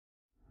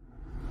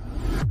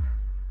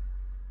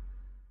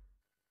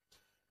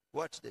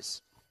Watch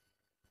this.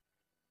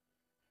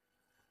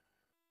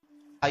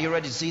 Are you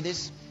ready to see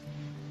this?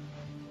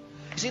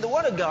 You see, the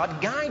Word of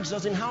God guides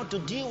us in how to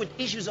deal with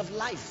issues of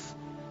life.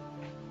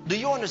 Do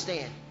you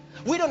understand?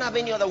 We don't have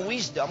any other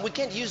wisdom. We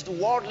can't use the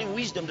worldly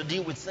wisdom to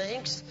deal with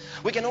things.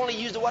 We can only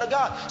use the Word of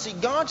God. See,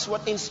 God's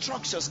Word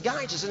instructs us,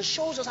 guides us, and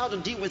shows us how to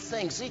deal with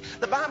things. See,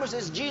 the Bible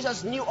says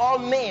Jesus knew all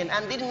men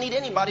and didn't need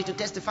anybody to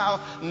testify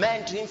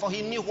man to him, for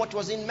he knew what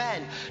was in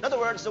man. In other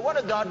words, the Word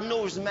of God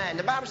knows man.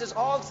 The Bible says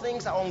all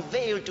things are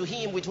unveiled to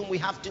him with whom we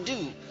have to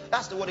do.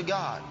 That's the Word of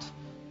God.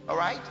 All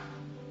right?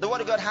 The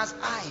Word of God has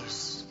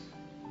eyes.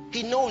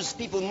 He knows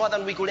people more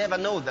than we could ever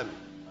know them.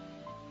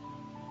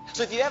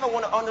 So if you ever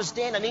want to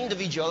understand an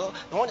individual,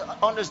 want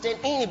to understand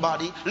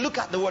anybody, look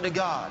at the Word of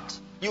God.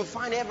 You'll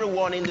find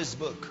everyone in this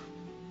book.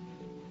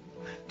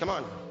 Come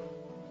on.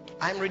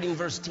 I'm reading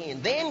verse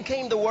 10. Then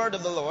came the word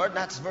of the Lord.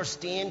 That's verse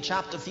 10,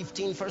 chapter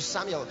 15, 1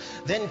 Samuel.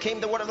 Then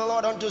came the word of the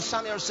Lord unto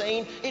Samuel,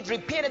 saying, It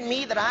repented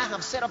me that I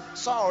have set up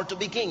Saul to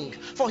be king,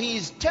 for he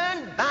is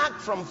turned back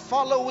from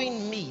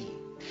following me,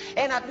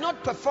 and had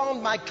not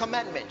performed my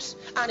commandments.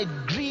 And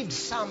it grieved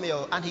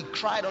Samuel, and he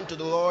cried unto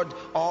the Lord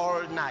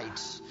all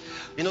night.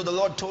 You know, the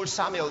Lord told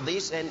Samuel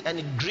this, and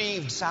it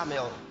grieved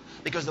Samuel,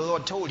 because the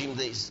Lord told him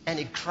this, and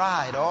he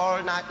cried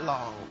all night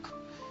long.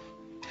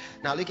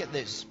 Now look at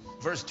this,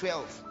 verse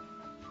 12.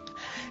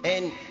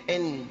 And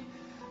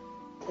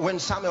when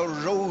Samuel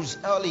rose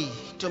early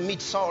to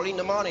meet Saul in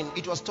the morning,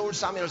 it was told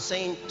Samuel,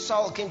 saying,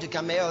 Saul came to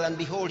Carmel, and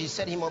behold, he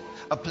set him up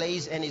a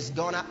place, and is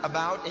gone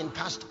about and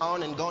passed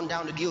on and gone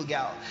down to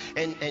Gilgal.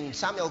 And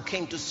Samuel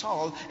came to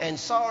Saul, and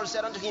Saul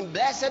said unto him,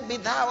 Blessed be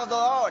thou of the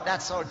Lord.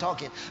 That's Saul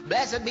talking.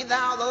 Blessed be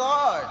thou of the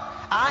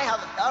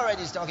Lord.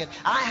 He's talking.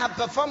 I have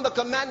performed the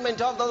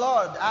commandment of the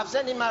Lord. I've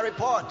sent him my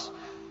report.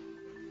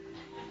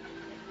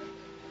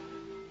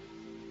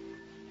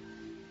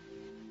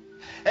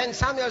 And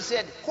Samuel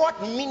said,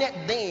 What meaneth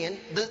then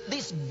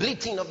this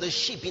bleating of the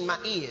sheep in my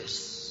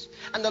ears,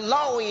 and the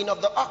lowing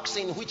of the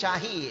oxen which I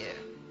hear?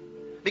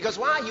 Because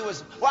while he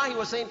was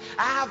saying,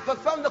 I have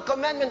performed the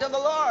commandment of the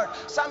Lord,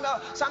 Samuel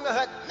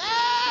heard,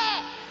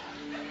 Meh!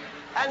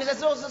 And he said,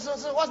 so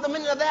what's the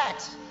meaning of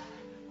that?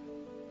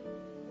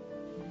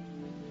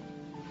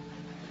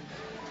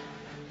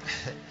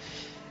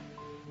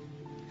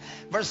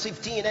 Verse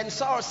 15, and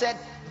Saul said,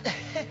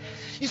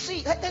 you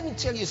see, let me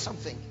tell you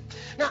something.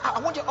 Now, I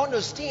want you to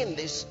understand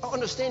this.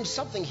 Understand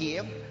something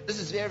here. This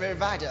is very, very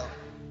vital.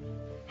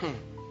 You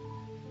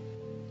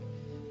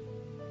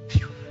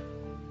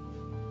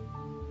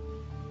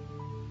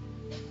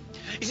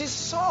see,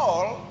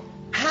 Saul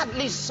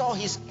hardly saw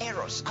his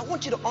errors. I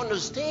want you to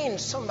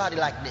understand somebody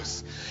like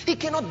this. He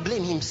cannot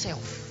blame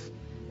himself.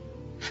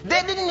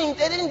 They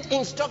didn't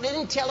instruct, they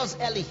didn't tell us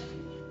early.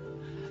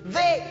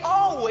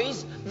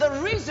 The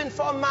reason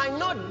for my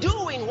not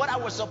doing what I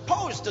was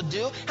supposed to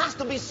do has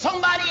to be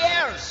somebody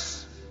else.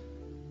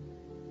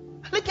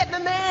 Look at the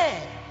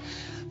man.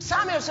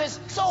 Samuel says,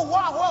 so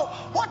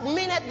what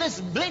meaneth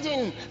this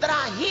bleating that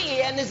I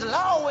hear, and this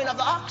lowing of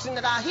the oxen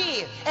that I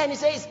hear? And he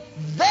says,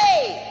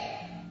 they,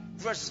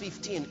 verse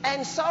 15.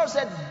 And Saul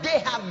said, they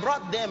have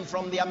brought them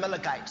from the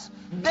Amalekites.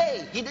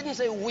 They, he didn't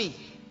say we.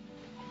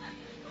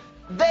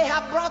 They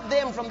have brought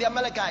them from the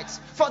Amalekites.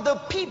 For the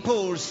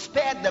people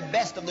spared the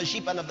best of the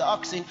sheep and of the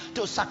oxen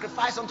to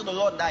sacrifice unto the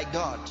Lord thy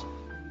God.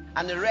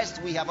 And the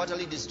rest we have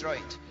utterly destroyed.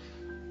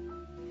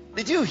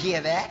 Did you hear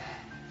that?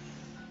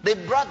 They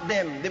brought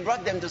them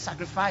to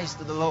sacrifice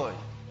to the Lord.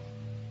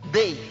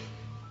 They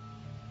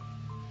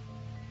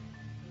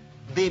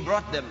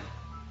brought them.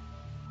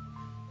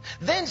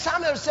 Then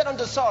Samuel said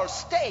unto Saul,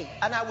 stay,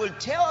 and I will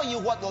tell you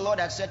what the Lord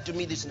had said to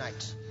me this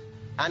night.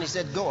 And he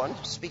said, go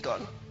on, speak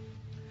on.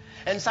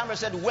 And Samuel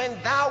said,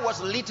 when thou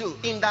wast little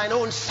in thine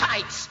own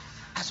sight.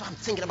 That's what I'm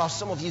thinking about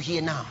some of you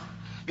here now.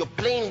 You're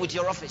playing with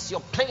your office. You're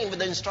playing with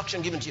the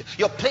instruction given to you.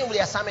 You're playing with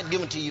the assignment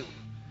given to you.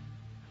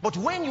 But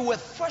when you were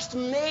first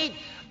made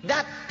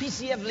that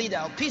PCF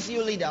leader or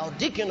PCU leader or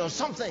deacon or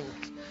something,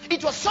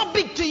 it was so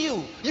big to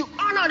you. You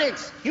honored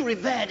it. You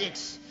revered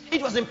it.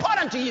 It was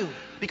important to you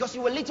because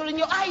you were little in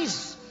your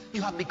eyes.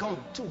 You have become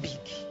too big.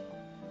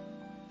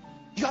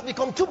 You have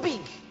become too big.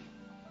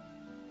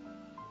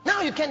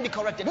 Now you can be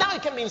corrected. Now you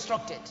can be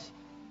instructed.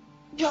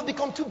 You have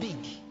become too big.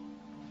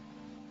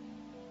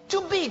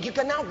 Too big. You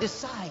can now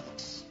decide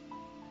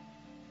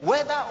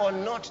whether or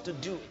not to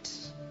do it.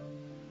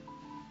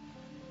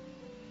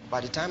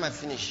 By the time I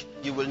finish,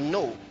 you will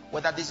know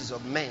whether this is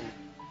of men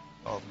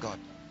or of God.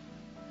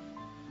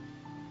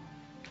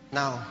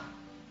 Now,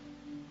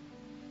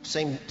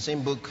 same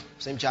book,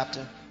 same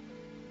chapter.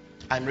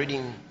 I'm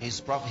reading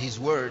his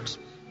words.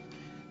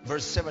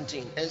 Verse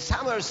 17. And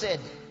Samuel said,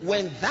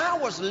 when thou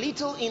wast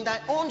little in thy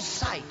own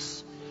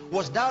sight,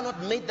 wast thou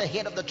not made the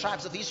head of the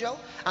tribes of Israel?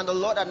 And the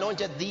Lord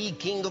anointed thee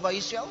king over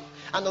Israel?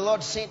 And the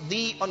Lord sent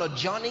thee on a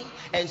journey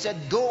and said,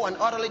 go and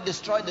utterly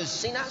destroy the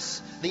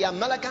sinners, the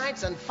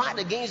Amalekites, and fight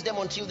against them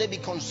until they be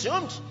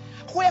consumed?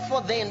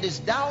 Wherefore then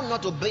didst thou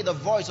not obey the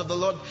voice of the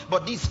Lord,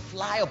 but didst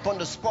fly upon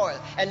the spoil,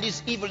 and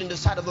this evil in the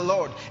sight of the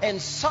Lord?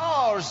 And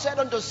Saul said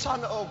unto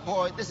Samuel, oh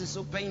boy, this is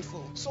so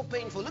painful, so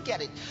painful. Look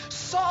at it.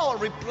 Saul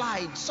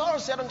replied, Saul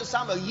said unto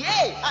Samuel,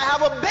 yea, I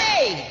have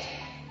obeyed.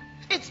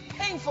 It's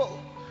painful.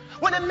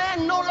 When a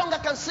man no longer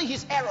can see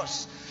his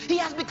errors, he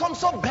has become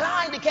so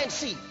blind he can't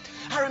see.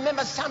 I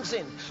remember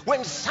Samson.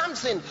 When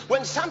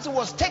Samson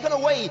was taken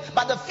away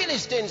by the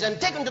Philistines and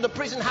taken to the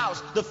prison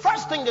house, the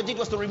first thing they did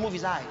was to remove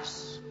his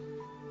eyes.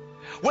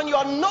 When you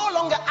are no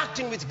longer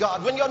acting with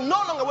God, when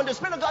the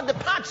Spirit of God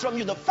departs from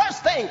you, the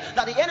first thing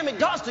that the enemy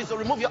does to you is to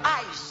remove your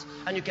eyes,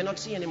 and you cannot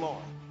see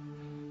anymore.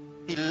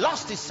 He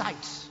lost his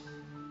sight.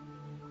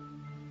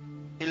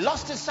 He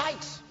lost his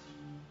sight.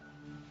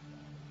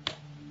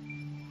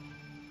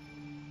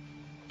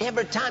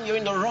 Every time you're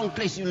in the wrong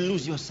place, you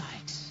lose your sight.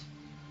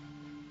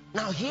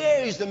 Now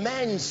here is the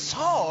man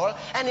Saul,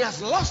 and he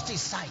has lost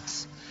his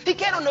sight. He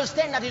can't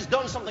understand that he's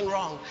done something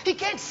wrong. He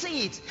can't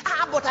see it.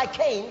 But I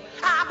came.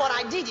 But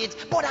I did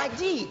it. But I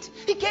did.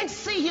 He can't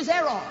see his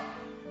error.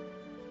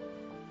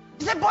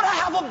 He said, but I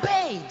have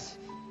obeyed.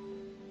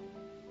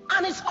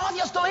 And it's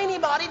obvious to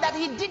anybody that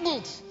he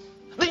didn't.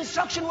 The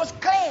instruction was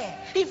clear.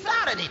 He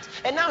flouted it.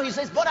 And now he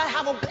says, but I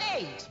have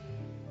obeyed.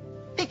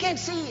 He can't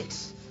see it.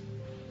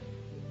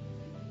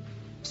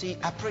 See,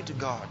 I pray to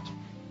God.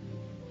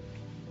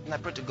 And I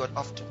pray to God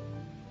often.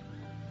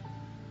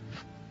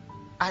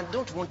 I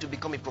don't want to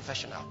become a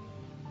professional.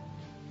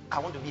 I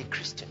want to be a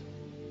Christian,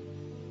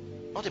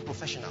 not a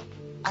professional.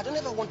 I don't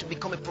ever want to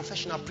become a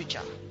professional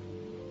preacher,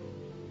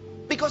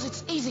 because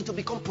it's easy to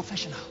become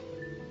professional.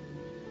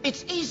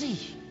 It's easy.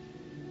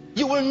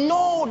 You will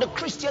know the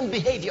Christian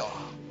behavior.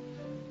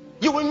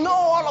 You will know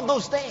all of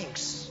those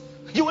things.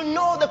 You will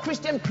know the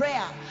Christian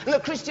prayer and the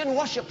Christian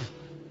worship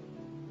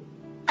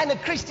and the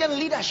Christian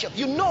leadership.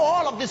 You know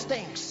all of these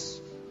things.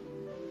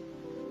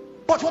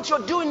 But what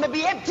you're doing may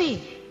be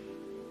empty.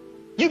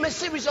 You may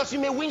see results, you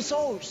may win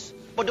souls,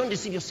 but don't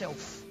deceive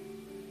yourself.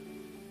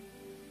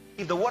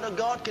 If the Word of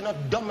God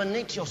cannot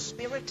dominate your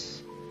spirit,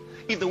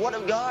 if the Word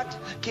of God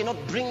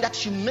cannot bring that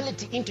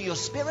humility into your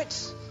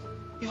spirit,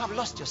 you have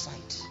lost your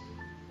sight.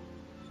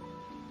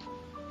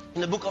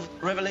 In the book of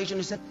Revelation,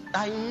 he said,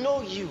 I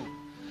know you.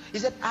 He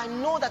said, I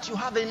know that you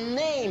have a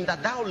name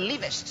that thou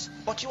livest,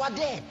 but you are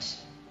dead.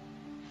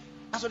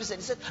 That's what he said.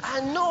 He said,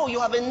 I know you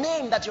have a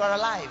name that you are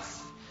alive.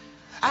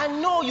 I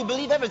know you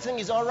believe everything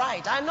is all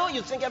right. I know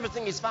you think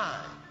everything is fine.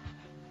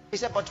 He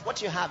said, but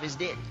what you have is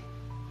dead.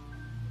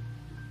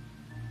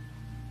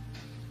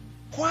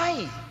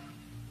 Why?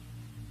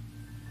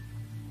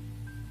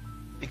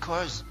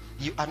 Because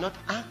you are not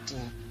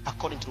acting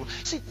according to...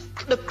 See,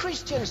 the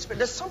Christian spirit,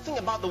 there's something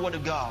about the Word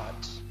of God.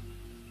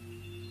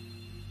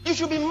 You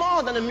should be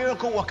more than a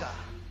miracle worker.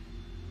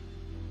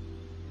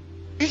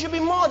 You should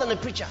be more than a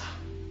preacher.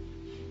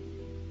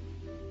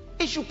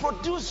 It should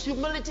produce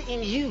humility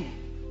in you.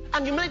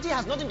 And humility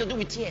has nothing to do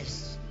with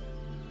tears.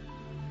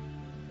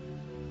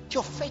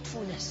 Your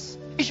faithfulness.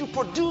 It should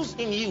produce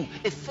in you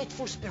a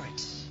faithful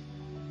spirit.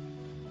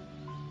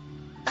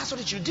 That's what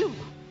it should do.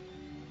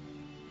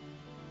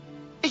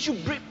 It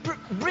should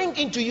bring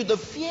into you the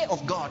fear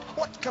of God.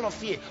 What kind of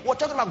fear? We're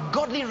talking about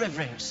godly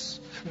reverence.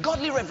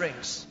 Godly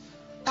reverence.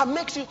 That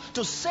makes you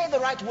to say the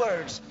right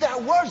words. There are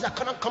words that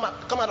cannot come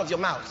out of your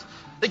mouth.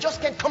 They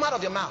just can't come out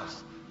of your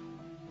mouth.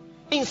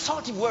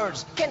 Insultive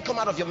words can't come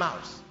out of your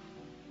mouth.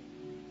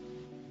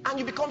 And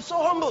you become so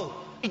humble.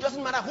 It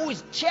doesn't matter who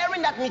is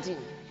chairing that meeting.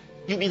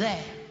 You'll be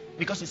there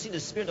because you see the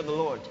Spirit of the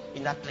Lord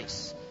in that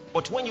place.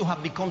 But when you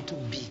have become too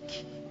big,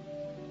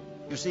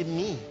 you say,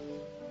 me.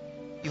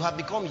 You have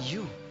become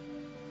you.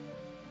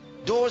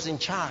 Those in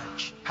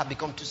charge have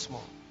become too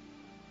small.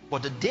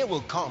 But the day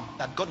will come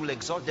that God will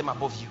exalt them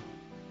above you.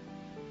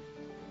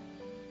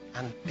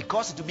 And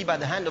because it will be by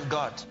the hand of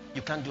God,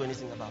 you can't do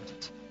anything about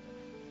it.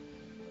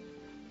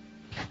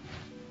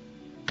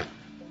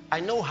 I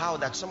know how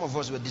that some of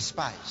us were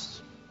despised.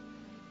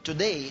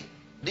 Today,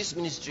 this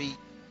ministry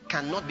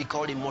cannot be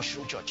called a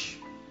mushroom church,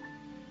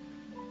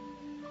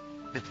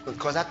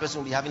 because that person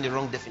will be having the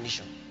wrong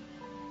definition.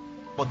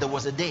 But there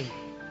was a day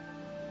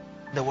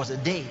that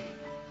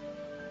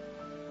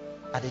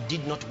they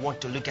did not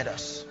want to look at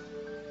us.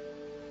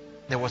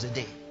 There was a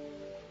day.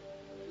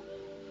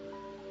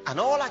 And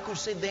all I could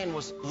say then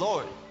was,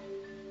 Lord,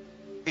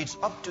 it's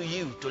up to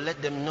you to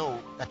let them know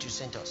that you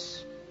sent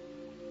us.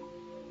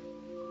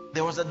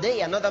 There was a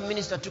day another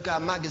minister took our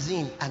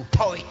magazine and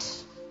tore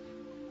it.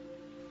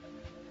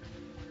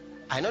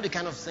 I know the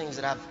kind of things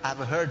that I've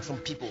heard from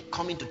people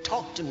coming to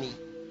talk to me,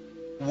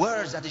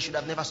 words that they should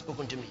have never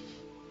spoken to me.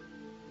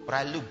 But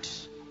I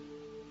looked.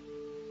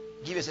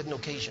 Give a certain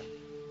occasion.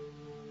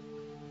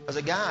 There's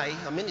a guy,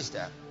 a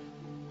minister,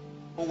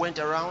 who went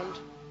around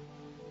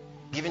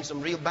giving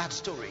some real bad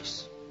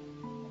stories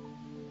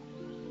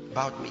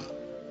about me.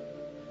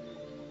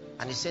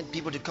 And he sent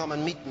people to come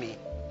and meet me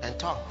and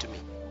talk to me.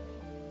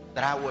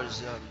 That I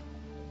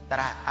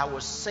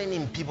was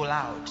sending people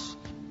out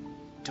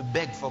to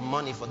beg for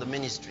money for the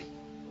ministry.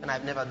 And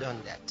I've never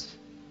done that.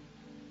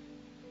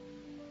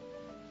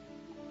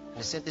 And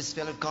They sent this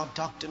fellow come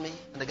talk to me,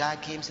 and the guy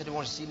came, said he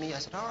wants to see me. I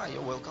said, all right,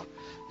 you're welcome.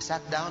 He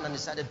sat down and he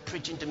started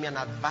preaching to me and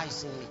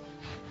advising me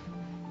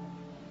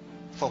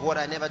for what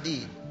I never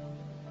did.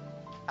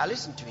 I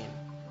listened to him.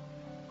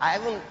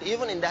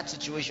 Even in that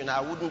situation,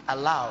 I wouldn't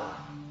allow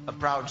a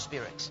proud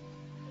spirit.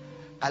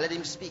 I let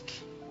him speak.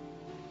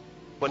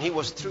 When he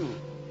was through,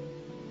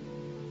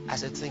 I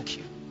said, thank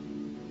you.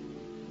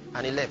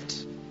 And he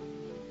left.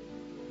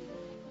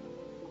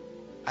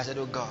 I said,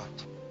 oh God,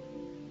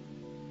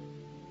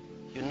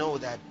 you know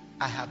that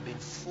I have been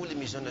fully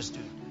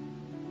misunderstood.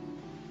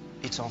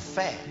 It's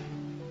unfair,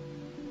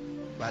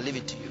 but I leave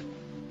it to you.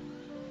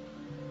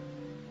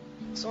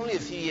 It's only a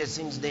few years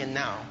since then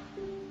now.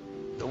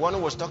 The one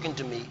who was talking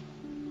to me,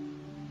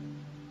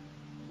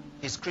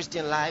 his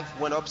Christian life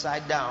went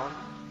upside down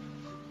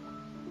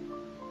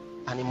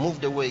and he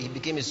moved away. He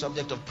became a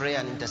subject of prayer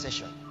and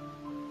intercession.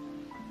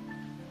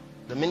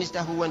 The minister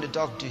who went to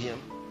talk to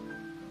him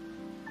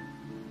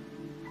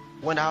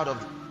went out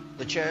of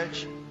the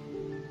church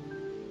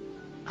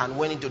and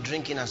went into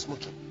drinking and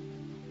smoking.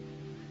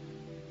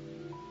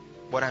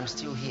 But I'm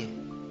still here.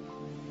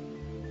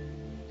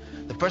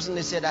 The person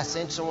they said I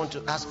sent someone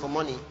to ask for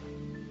money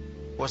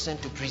was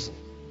sent to prison.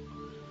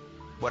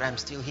 But I'm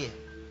still here.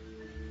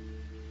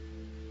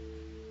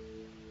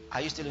 Are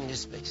you still in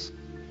this place?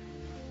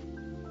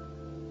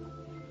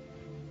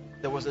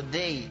 There was a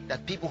day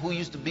that people who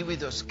used to be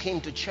with us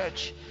came to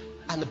church,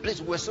 and the place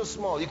was so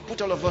small. You could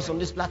put all of us on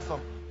this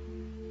platform.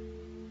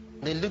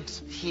 They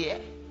looked here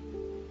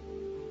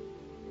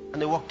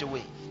and they walked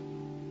away.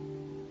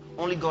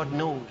 Only God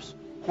knows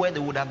where they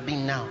would have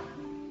been now.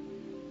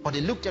 But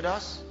they looked at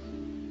us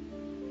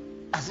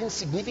as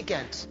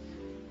insignificant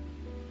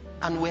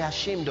and were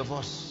ashamed of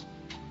us.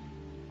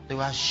 They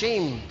were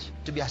ashamed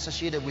to be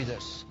associated with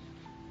us.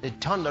 They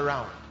turned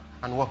around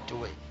and walked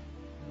away.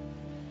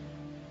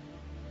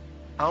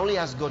 I only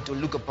ask God to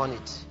look upon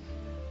it.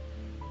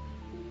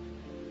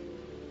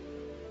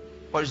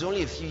 But it's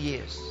only a few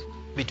years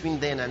between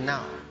then and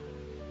now.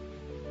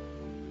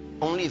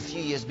 Only a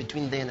few years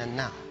between then and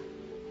now.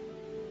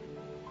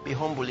 Be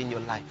humble in your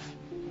life.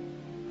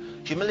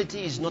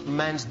 Humility is not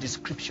man's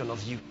description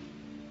of you.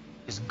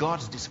 It's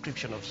God's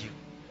description of you.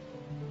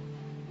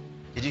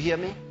 Did you hear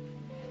me?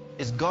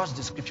 It's God's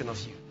description of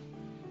you.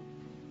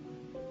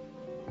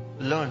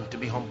 Learn to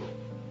be humble.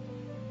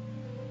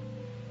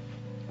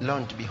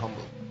 Learn to be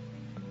humble.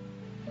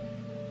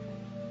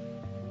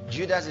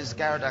 Judas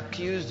Iscariot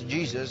accused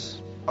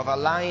Jesus of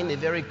allowing a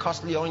very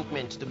costly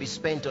ointment to be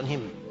spent on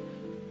him.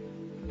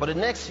 But the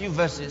next few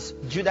verses,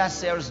 Judas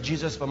sells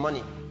Jesus for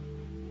money.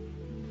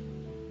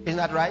 Isn't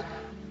that right?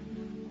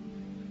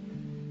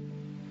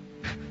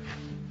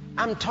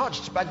 I'm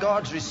touched by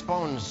God's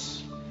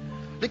response.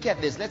 Look at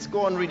this. Let's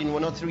go on reading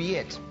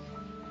 103:8.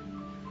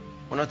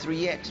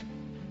 103:8.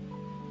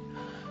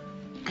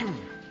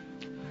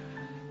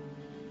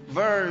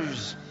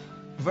 Verse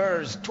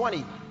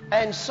 20.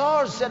 And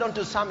Saul said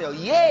unto Samuel,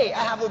 yea,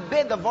 I have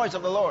obeyed the voice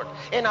of the Lord,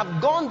 and have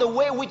gone the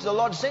way which the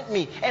Lord sent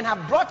me, and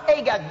have brought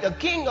Agag, the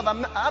king of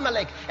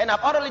Amalek, and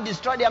have utterly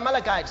destroyed the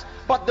Amalekites.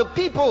 But the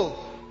people,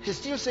 he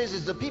still says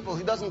it's the people,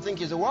 he doesn't think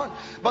he's the one.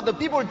 But the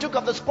people took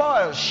of the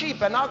spoils,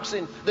 sheep and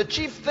oxen, the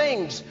chief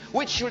things,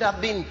 which should have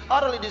been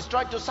utterly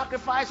destroyed, to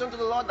sacrifice unto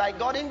the Lord thy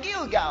God in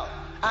Gilgal.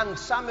 And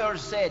Samuel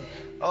said,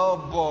 oh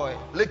boy,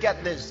 look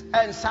at this.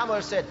 And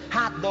Samuel said,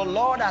 hath the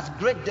Lord as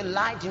great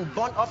delight in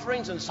burnt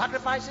offerings and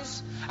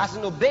sacrifices as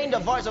in obeying the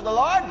voice of the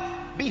Lord?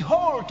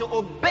 Behold, to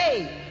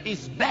obey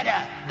is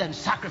better than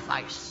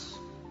sacrifice,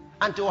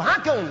 and to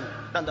hearken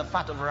than the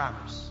fat of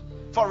rams.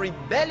 For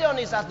rebellion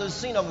is as the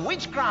sin of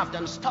witchcraft,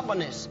 and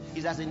stubbornness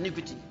is as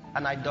iniquity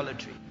and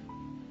idolatry.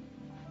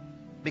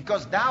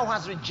 Because thou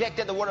hast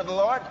rejected the word of the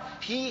Lord,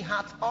 he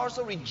hath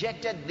also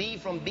rejected thee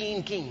from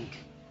being king.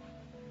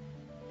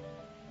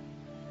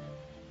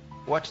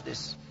 Watch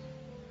this.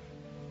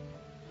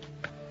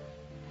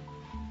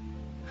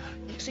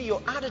 You see,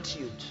 your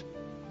attitude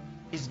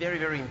is very,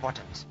 very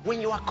important.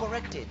 When you are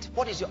corrected,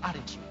 what is your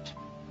attitude?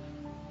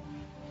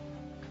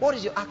 What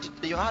is your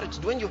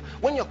attitude?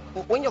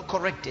 When you're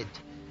corrected,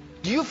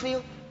 do you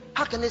feel,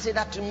 how can they say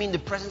that to me in the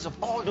presence of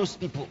all those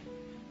people?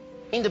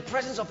 In the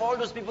presence of all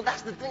those people,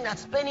 that's the thing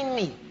that's paining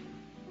me.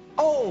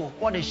 Oh,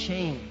 what a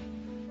shame.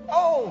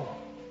 Oh,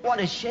 what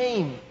a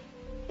shame.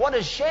 What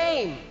a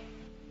shame.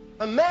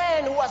 A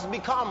man who has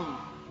become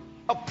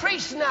a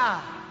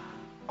prisoner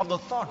of the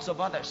thoughts of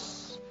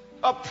others,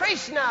 a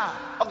prisoner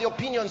of the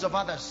opinions of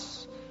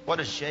others. What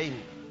a shame.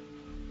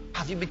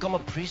 Have you become a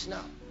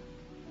prisoner?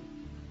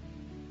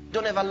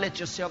 Don't ever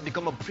let yourself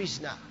become a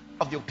prisoner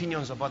of the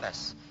opinions of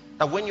others.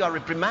 That when you are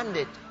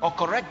reprimanded or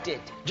corrected,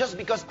 just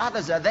because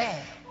others are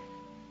there,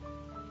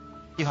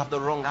 you have the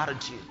wrong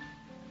attitude.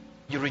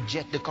 You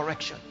reject the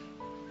correction.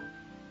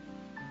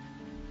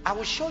 I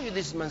will show you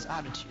this man's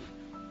attitude.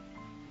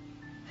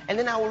 And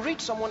then I will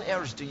read someone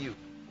else to you.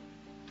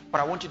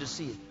 But I want you to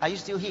see it. Are you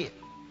still here?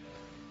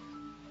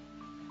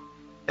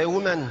 A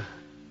woman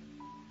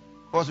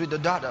was with the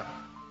daughter,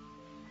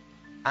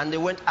 and they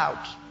went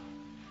out.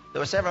 There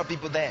were several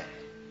people there.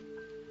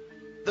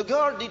 The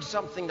girl did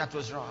something that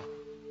was wrong.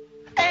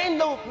 And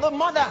the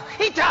mother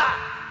hit her.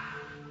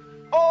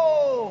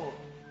 Oh,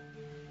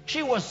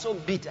 she was so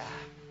bitter.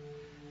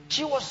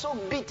 She was so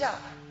bitter.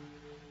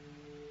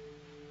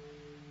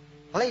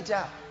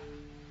 Later,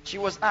 she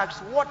was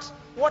asked,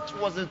 what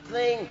was the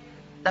thing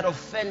that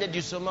offended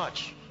you so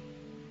much?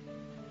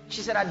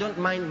 She said, I don't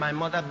mind my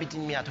mother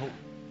beating me at home.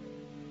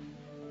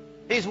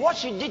 It's what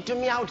she did to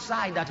me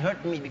outside that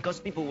hurt me because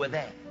people were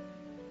there.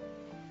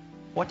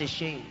 What a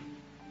shame.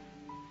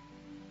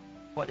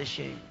 What a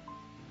shame.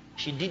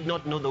 She did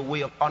not know the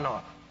way of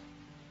honor.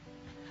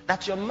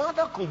 That your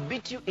mother could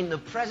beat you in the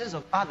presence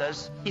of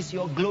others is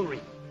your glory.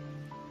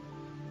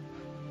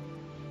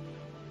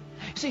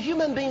 See,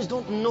 human beings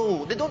don't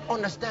know. They don't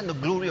understand the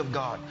glory of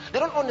God. They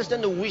don't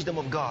understand the wisdom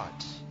of God.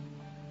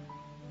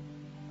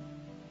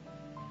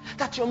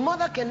 That your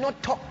mother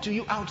cannot talk to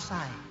you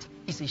outside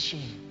is a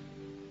shame.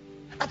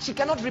 That she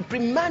cannot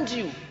reprimand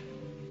you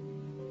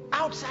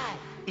outside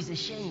is a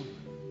shame.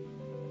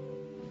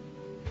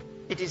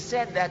 It is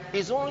said that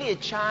it's only a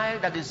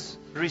child that is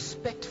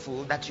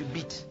respectful that you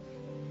beat.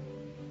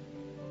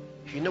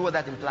 You know what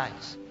that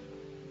implies?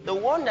 The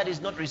one that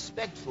is not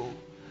respectful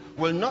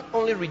will not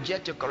only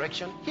reject your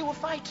correction, he will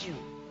fight you.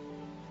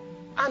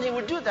 And he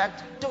will do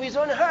that to his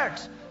own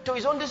hurt, to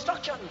his own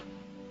destruction.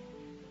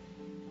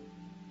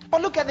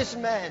 But look at this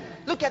man.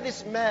 Look at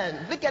this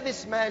man. Look at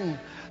this man.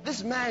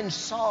 This man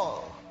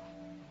Saul.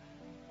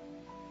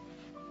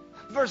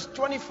 Verse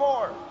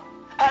 24.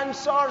 And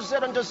Saul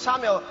said unto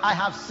Samuel, I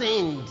have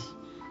sinned.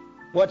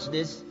 Watch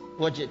this.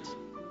 Watch it.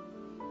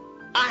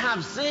 I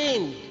have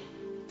sinned,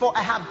 for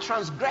I have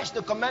transgressed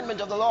the commandment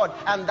of the Lord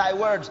and thy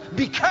words,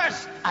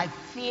 because I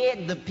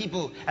feared the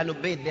people and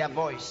obeyed their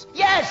voice.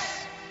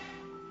 Yes!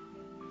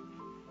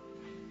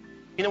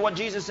 You know what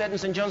Jesus said in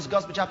St. John's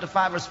Gospel chapter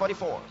 5 verse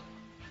 44?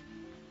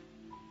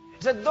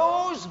 He said,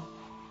 those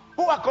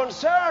who are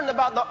concerned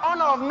about the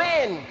honor of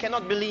men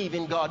cannot believe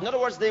in God. In other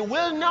words, they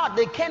will not,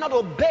 they cannot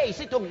obey.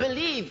 See, to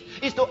believe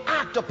is to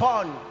act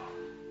upon.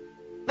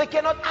 They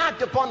cannot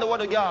act upon the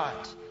word of God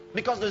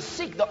because they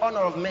seek the honor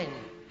of men.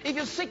 If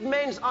you seek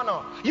men's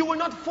honor, you will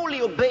not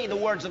fully obey the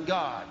words of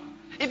God.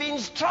 If he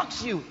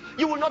instructs you,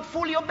 you will not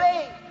fully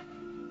obey.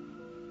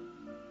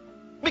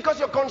 Because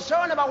you're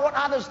concerned about what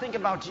others think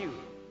about you.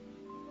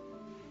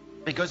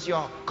 Because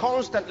you're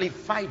constantly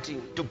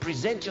fighting to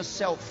present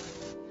yourself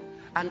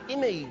an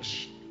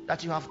image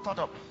that you have thought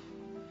of,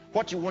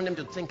 what you want them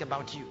to think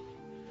about you.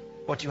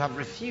 But you have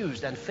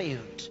refused and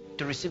failed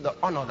to receive the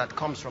honor that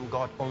comes from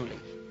God only.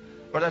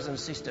 Brothers and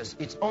sisters,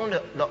 it's only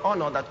the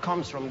honor that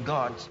comes from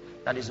God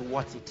that is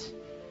worth it.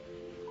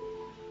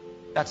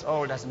 That's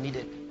all that's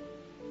needed.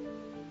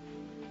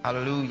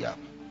 Hallelujah.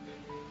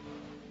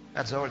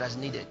 That's all that's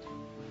needed.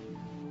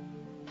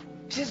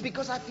 He says,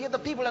 because I fear the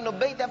people and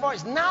obey their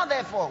voice. Now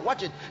therefore,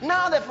 watch it.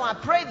 Now therefore I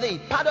pray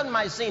thee, pardon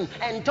my sin,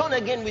 and turn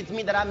again with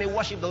me that I may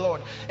worship the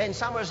Lord. And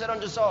Samuel said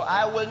unto Saul,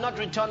 I will not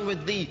return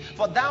with thee,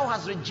 for thou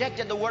hast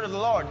rejected the word of the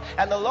Lord,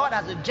 and the Lord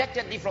has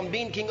rejected thee from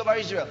being king over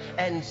Israel.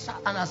 And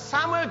as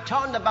Samuel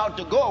turned about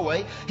to go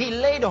away, he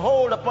laid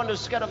hold upon the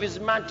skirt of his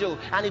mantle,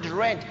 and it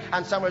rent.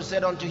 And Samuel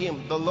said unto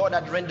him, the Lord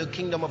hath rent the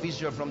kingdom of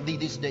Israel from thee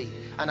this day,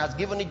 and has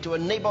given it to a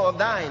neighbor of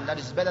thine that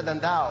is better than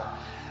thou.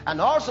 And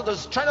also the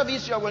strength of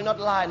Israel will not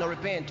lie nor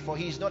repent, for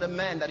he is not a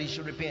man that he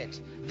should repent.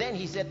 Then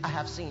he said, I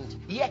have sinned.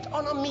 Yet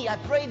honor me, I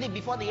pray thee,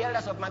 before the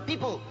elders of my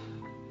people.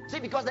 See,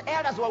 because the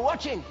elders were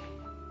watching.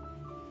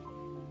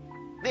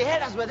 The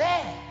elders were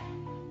there.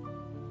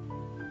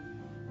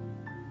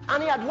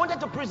 And he had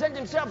wanted to present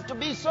himself to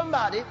be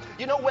somebody.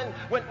 You know,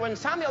 when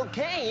Samuel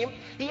came,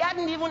 he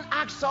hadn't even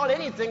asked Saul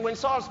anything. When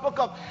Saul spoke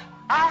up,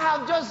 I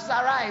have just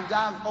arrived,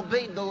 I have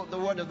obeyed the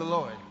word of the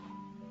Lord.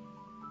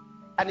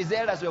 And his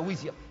elders were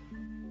with him.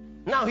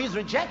 Now he's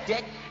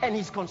rejected and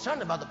he's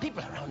concerned about the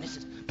people around. He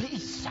says,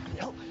 please,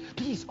 Samuel,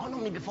 please honor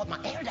me before my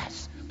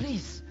elders.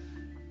 Please.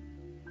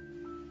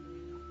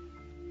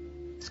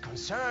 He's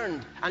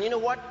concerned. And you know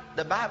what?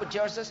 The Bible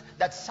tells us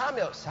that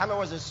Samuel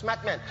was a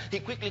smart man. He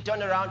quickly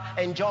turned around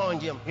and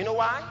joined him. You know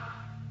why?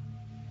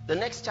 The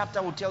next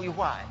chapter will tell you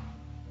why.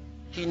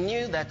 He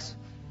knew that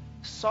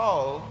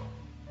Saul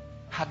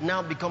had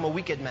now become a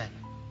wicked man.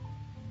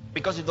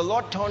 Because if the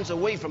Lord turns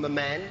away from a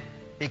man,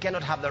 he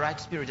cannot have the right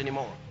spirit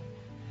anymore.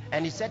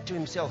 And he said to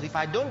himself, if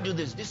I don't do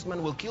this, this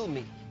man will kill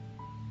me.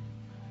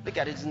 Look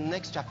at it in the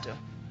next chapter.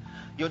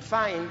 You'd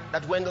find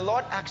that when the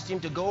Lord asked him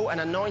to go and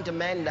anoint a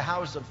man in the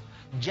house of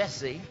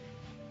Jesse,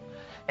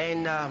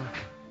 and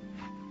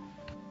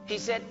he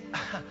said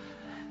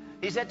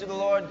to the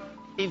Lord,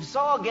 if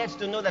Saul gets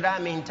to know that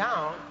I'm in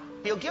town,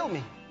 he'll kill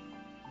me.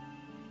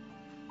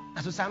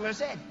 That's what Samuel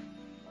said.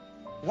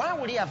 Why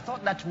would he have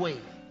thought that way?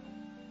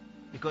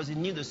 Because he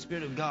knew the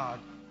Spirit of God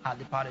had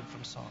departed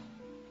from Saul.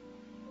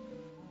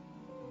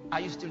 Are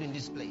you still in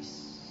this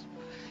place?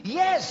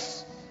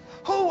 Yes.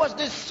 Who was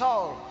this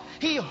Saul?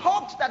 He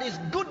hoped that his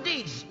good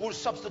deeds would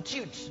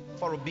substitute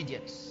for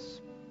obedience.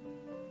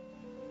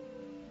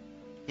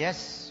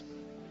 Yes.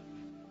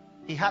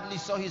 He hardly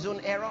saw his own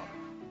error.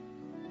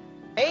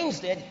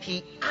 Instead,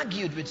 he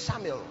argued with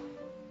Samuel,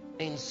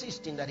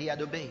 insisting that he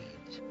had obeyed.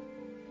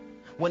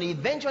 when he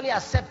eventually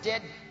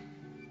accepted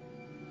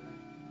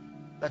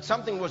that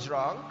something was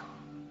wrong,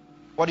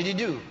 what did he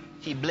do?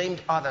 He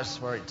blamed others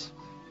for it.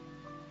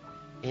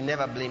 He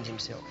never blamed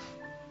himself.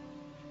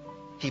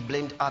 He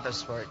blamed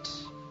others for it.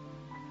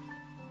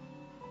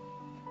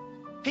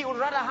 He would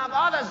rather have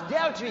others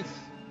dealt with.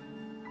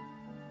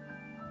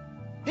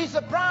 He's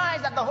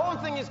surprised that the whole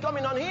thing is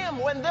coming on him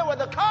when they were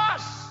the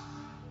cause.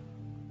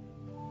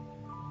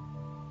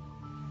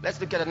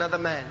 Let's look at another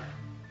man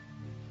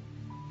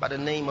by the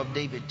name of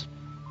David.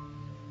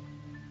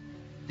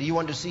 Do you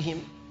want to see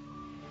him?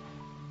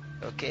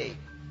 Okay.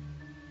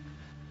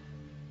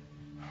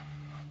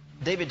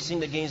 David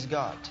sinned against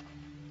God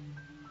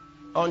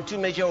on two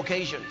major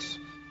occasions.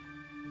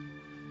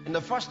 In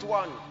the first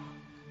one,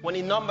 when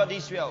he numbered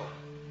Israel,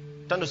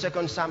 turn to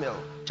 2 Samuel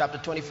chapter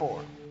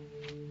 24.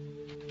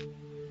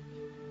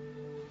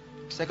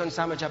 2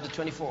 Samuel chapter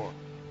 24.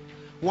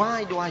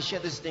 Why do I share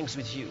these things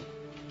with you?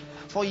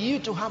 For you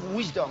to have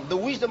wisdom, the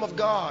wisdom of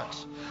God.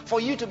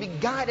 For you to be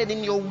guided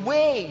in your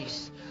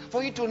ways.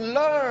 For you to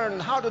learn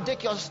how to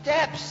take your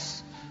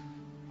steps.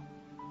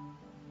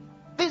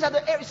 These are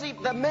the areas. See,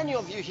 there are many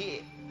of you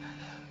here.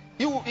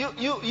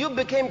 You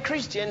became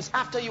Christians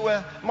after you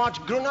were much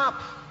grown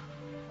up.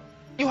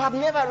 You have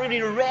never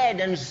really read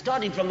and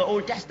studied from the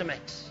Old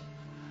Testament.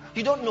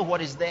 You don't know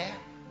what is there.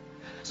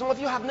 Some of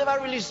you have never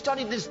really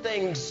studied these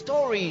things,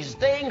 stories,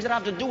 things that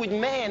have to do with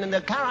men and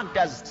their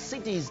characters,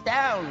 cities,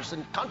 towns,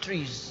 and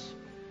countries.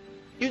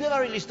 You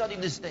never really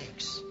studied these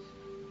things.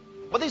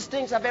 But these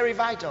things are very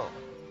vital.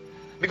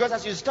 Because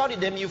as you study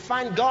them, you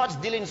find God's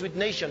dealings with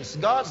nations,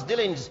 God's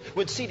dealings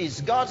with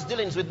cities, God's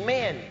dealings with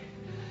men.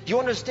 You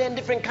understand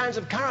different kinds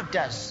of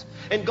characters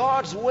and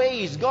God's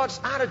ways, God's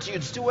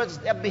attitudes towards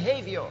their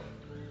behavior.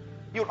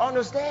 You'll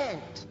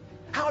understand.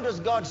 How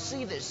does God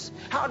see this?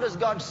 How does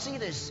God see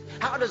this?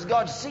 How does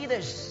God see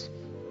this?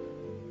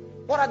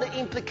 What are the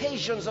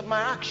implications of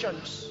my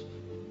actions?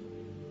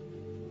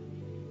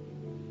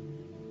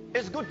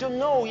 It's good to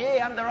know,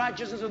 yeah, I'm the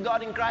righteousness of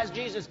God in Christ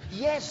Jesus.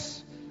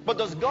 Yes, but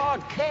does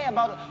God care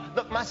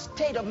about my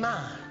state of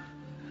mind?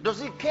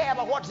 Does he care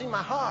about what's in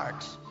my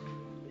heart?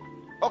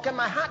 Or can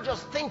my heart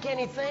just think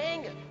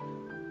anything?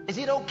 Is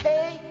it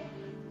okay?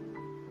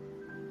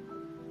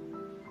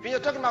 When you're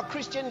talking about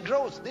Christian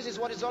growth, this is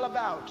what it's all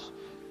about.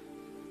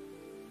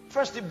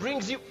 First, he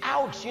brings you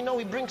out. You know,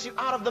 he brings you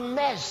out of the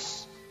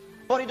mess.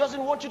 But he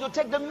doesn't want you to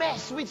take the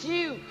mess with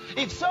you.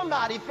 If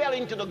somebody fell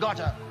into the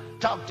gutter,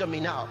 talk to me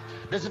now.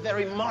 There's a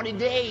very muddy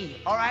day,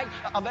 all right?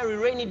 A very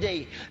rainy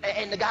day.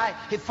 And the guy,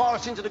 he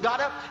falls into the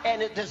gutter,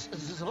 and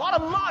there's a lot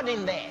of mud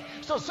in there.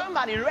 So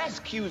somebody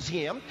rescues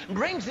him,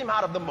 brings him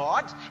out of the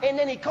mud, and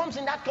then he comes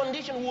in that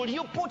condition. Will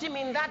you put him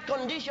in that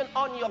condition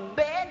on your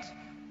bed?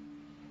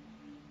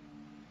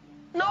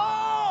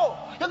 No!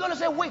 You're going to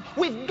say,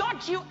 we've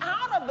got you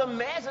out of the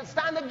mess. It's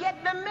time to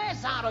get the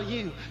mess out of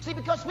you. See,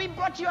 because we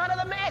brought you out of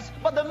the mess,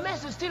 but the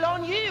mess is still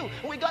on you.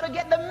 We got to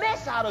get the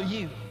mess out of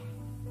you.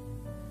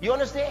 You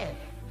understand?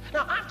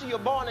 Now, after you're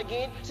born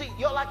again, see,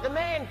 you're like the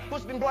man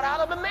who's been brought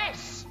out of the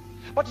mess.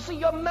 But you see,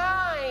 your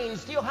mind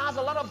still has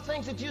a lot of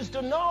things it used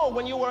to know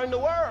when you were in the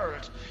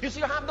world. You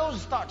still have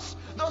those thoughts.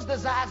 Those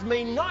desires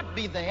may not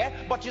be there,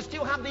 but you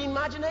still have the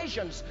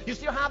imaginations. You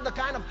still have the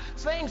kind of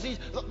things,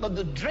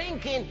 the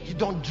drinking. You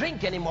don't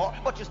drink anymore,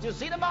 but you still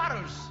see the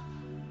bottles.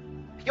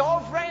 Your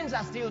old friends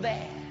are still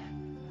there.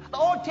 The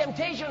old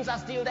temptations are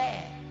still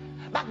there.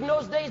 Back in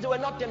those days, there were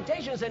not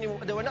temptations anymore.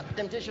 There were not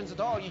temptations at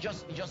all. You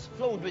just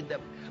flowed with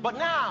them. But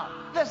now,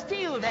 they're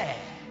still there.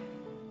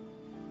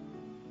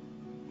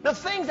 The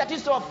things that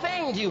used to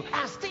offend you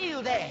are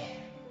still there.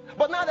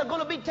 But now they're going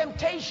to be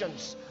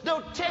temptations.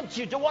 They'll tempt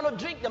you to want to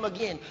drink them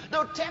again.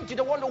 They'll tempt you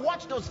to want to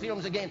watch those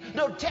films again.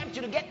 They'll tempt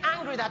you to get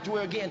angry that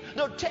way again.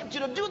 They'll tempt you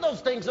to do those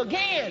things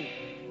again.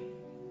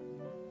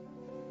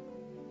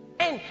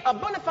 And a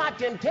bona fide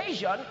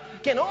temptation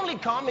can only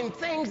come in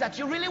things that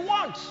you really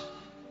want.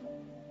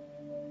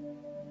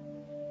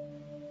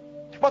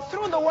 But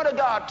through the Word of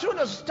God, through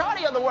the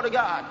study of the Word of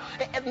God,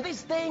 and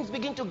these things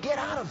begin to get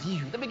out of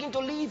you. They begin to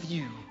leave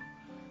you.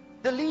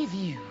 They leave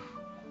you.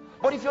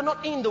 But if you're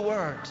not in the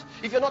Word,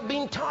 if you're not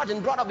being taught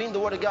and brought up in the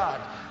Word of God,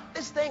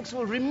 these things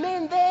will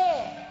remain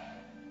there.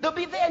 They'll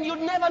be there and you'll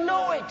never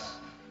know it.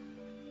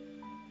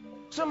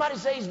 Somebody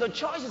says the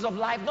choices of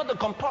life, not the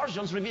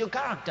compulsions, reveal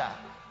character.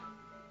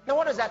 Now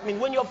what does that mean?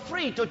 When you're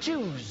free to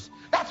choose,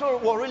 that's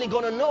when we're really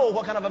going to know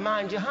what kind of a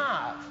mind you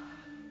have.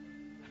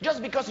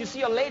 Just because you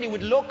see a lady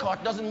with low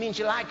cut doesn't mean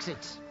she likes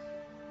it.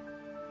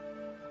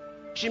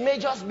 She may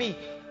just be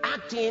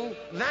acting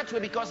that way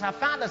because her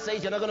father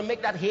says you're not going to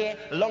make that hair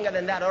longer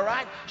than that, all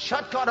right?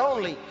 Short cut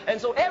only. And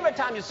so every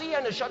time you see her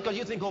in the short cut,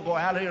 you think, oh boy,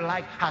 I really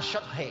like her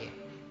short hair.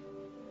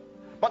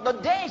 But the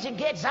day she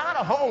gets out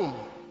of home,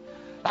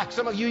 like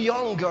some of you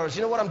young girls,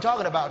 you know what I'm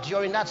talking about.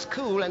 You're in that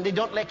school and they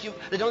don't let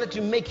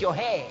you make your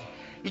hair.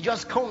 You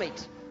just comb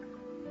it.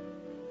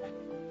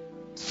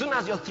 Soon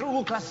as you're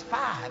through class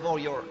 5 or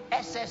your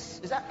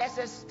SS, is that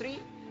SS3?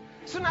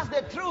 Soon as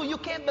they're through, you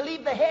can't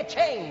believe the hair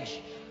change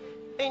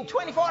in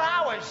 24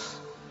 hours.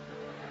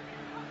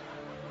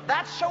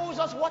 That shows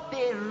us what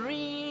they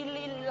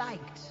really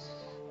liked.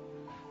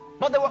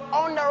 But they were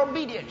under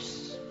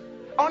obedience,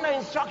 under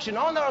instruction,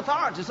 under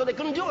authority, so they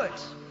couldn't do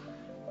it.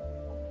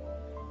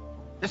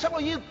 There's some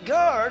of you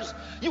girls,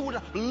 you would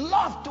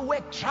love to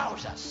wear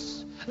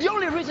trousers. The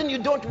only reason you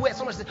don't wear,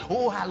 someone says,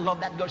 oh, I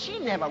love that girl. She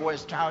never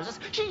wears trousers.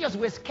 She just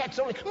wears skirts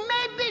only.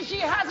 Maybe she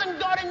hasn't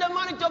gotten the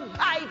money to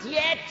buy it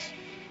yet.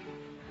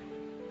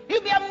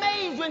 You'll be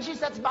amazed when she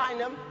starts buying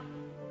them.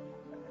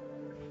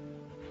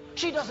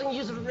 She doesn't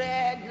use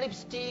red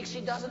lipstick.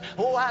 She doesn't,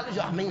 oh,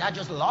 I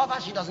just love her.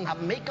 She doesn't have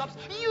makeups.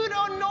 You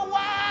don't know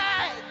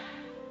why.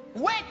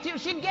 Wait till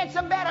she gets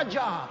a better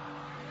job.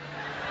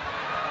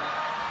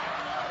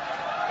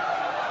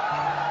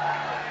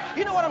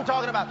 You know what I'm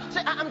talking about?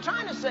 See, I'm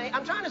trying to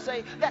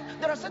say that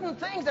there are certain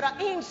things that are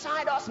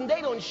inside us and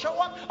they don't show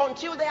up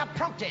until they are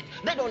prompted.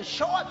 They don't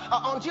show up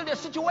until the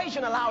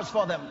situation allows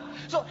for them.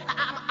 So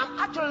I'm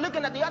actually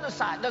looking at the other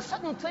side. There's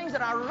certain things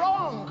that are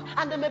wrong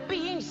and they may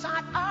be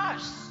inside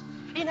us,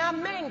 in our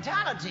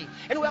mentality,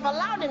 and we have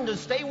allowed them to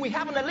stay. We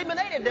haven't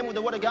eliminated them with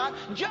the Word of God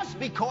just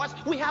because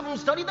we haven't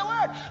studied the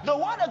Word. The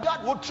Word of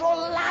God will throw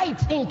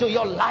light into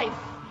your life.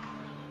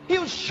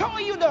 He'll show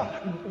you the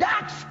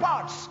dark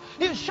spots.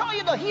 He'll show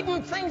you the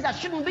hidden things that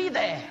shouldn't be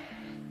there.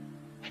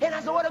 And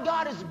as the Word of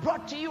God is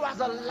brought to you as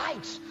a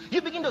light,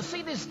 you begin to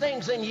see these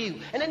things in you.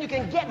 And then you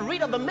can get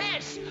rid of the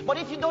mess. But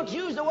if you don't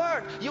use the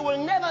Word, you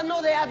will never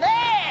know they are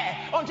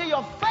there until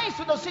you're faced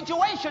with a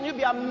situation. You'll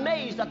be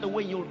amazed at the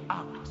way you'll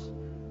act.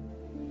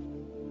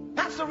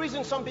 That's the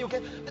reason some people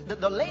can.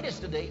 The ladies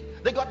today,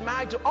 they got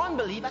married to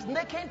unbelievers and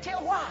they can't tell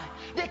why.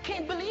 They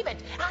can't believe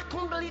it. I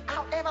couldn't believe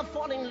I'll ever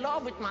fall in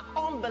love with my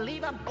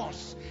unbeliever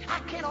boss. I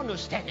can't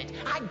understand it.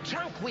 I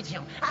drank with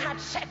him. I had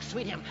sex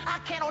with him. I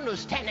can't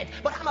understand it.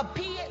 But I'm a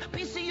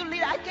PCU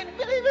leader. I can't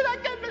believe it. I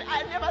can't believe it.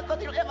 I never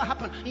thought it would ever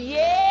happen.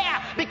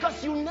 Yeah,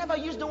 because you never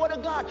use the Word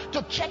of God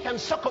to check and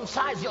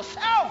circumcise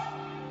yourself.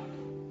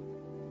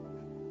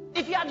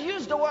 If you had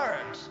used the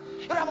Word,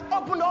 it would have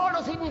opened all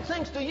those hidden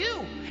things to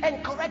you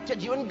and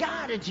corrected you and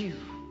guided you.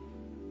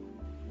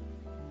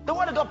 The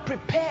Word of God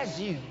prepares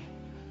you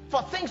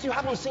for things you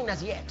haven't seen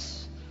as yet.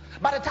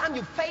 By the time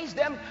you face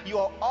them, you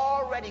are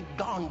already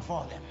gone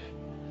for them.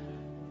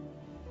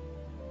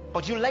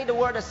 But you lay the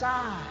Word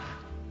aside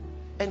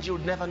and you'll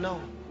never know.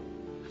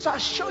 So I'll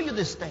show you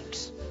these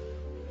things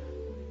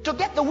to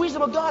get the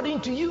wisdom of God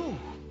into you,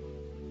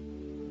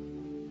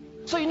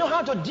 so you know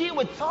how to deal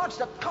with thoughts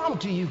that come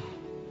to you,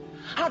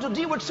 how to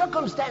deal with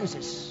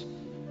circumstances,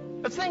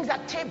 the things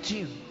that tempt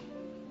you.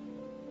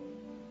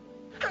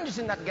 I'm just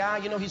in that guy,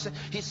 you know, he's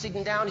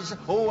sitting down, he said,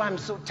 oh, I'm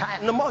so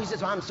tired. The more he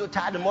says, oh, I'm so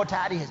tired, the more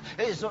tired he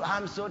is.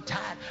 I'm so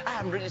tired.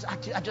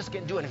 I just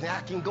can't do anything.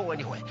 I can't go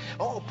anywhere.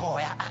 Oh,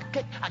 boy,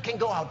 I can't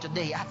go out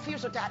today. I feel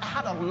so tired. I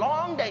had a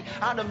long day.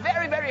 I had a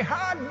very, very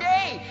hard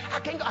day. I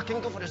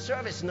can't go for the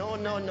service. No,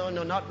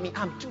 not me.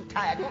 I'm too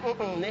tired.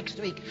 Next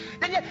week.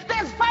 Then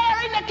there's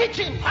fire in the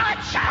kitchen.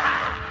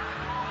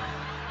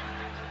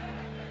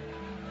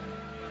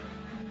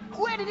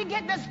 Where did he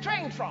get the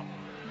strength from?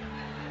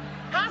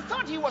 I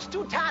thought he was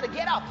too tired to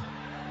get up.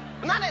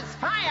 Now there's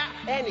fire,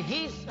 and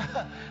he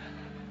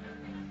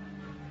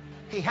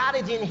had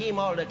it in him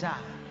all the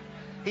time.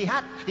 He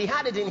had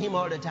it in him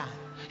all the time.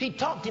 He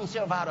talked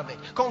himself out of it,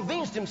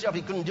 convinced himself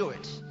he couldn't do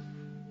it.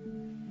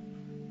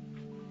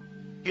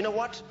 You know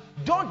what?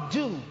 Don't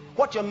do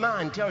what your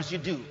mind tells you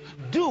to do.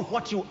 Do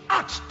what you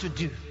ought to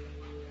do.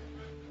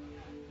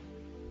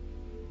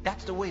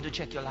 That's the way to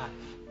check your life.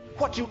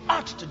 What you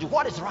ought to do,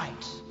 what is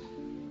right.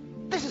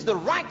 This is the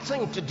right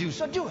thing to do,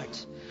 so do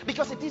it.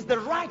 Because it is the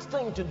right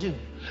thing to do.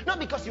 Not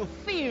because you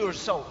feel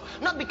so,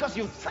 not because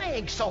you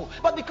think so,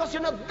 but because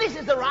you know this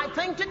is the right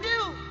thing to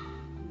do.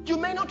 You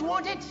may not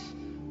want it,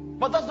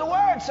 but does the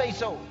Word say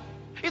so?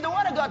 If the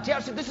Word of God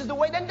tells you this is the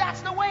way, then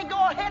that's the way. Go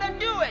ahead and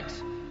do it.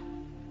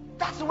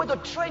 That's the way to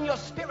train your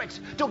spirit,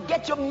 to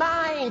get your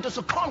mind to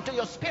succumb to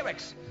your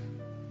spirit.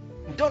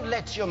 Don't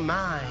let your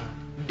mind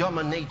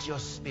dominate your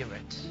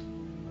spirit.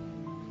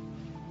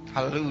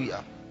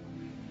 Hallelujah.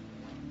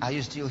 Are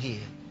you still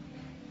here?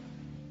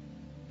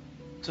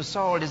 So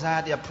Saul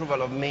desired the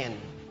approval of men.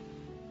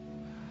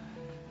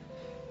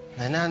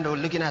 And now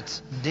looking at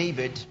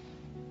David,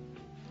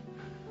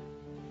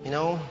 you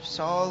know,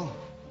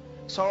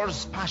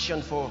 Saul's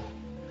passion for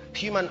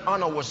human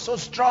honor was so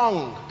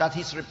strong that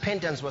his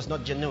repentance was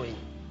not genuine.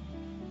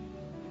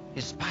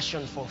 His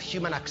passion for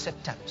human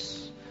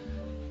acceptance,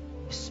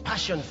 his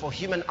passion for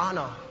human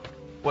honor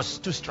was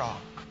too strong.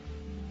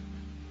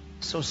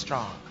 So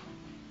strong.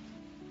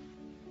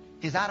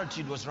 His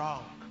attitude was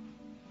wrong.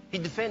 He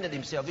defended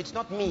himself. It's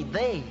not me.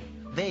 They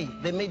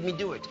made me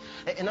do it.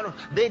 In other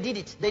words, they did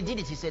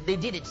it, he said. They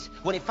did it.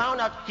 When he found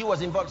out he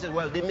was involved, he said,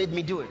 well, they made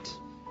me do it.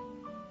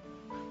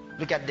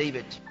 Look at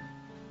David.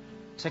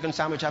 2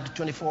 Samuel chapter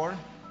 24.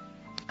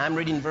 I'm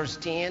reading verse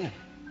 10.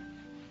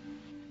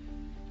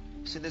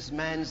 See this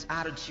man's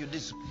attitude,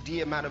 this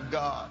dear man of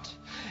God.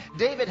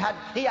 David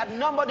had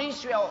numbered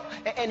Israel,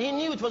 and he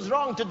knew it was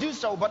wrong to do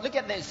so. But look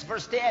at this,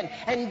 verse 10.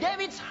 And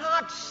David's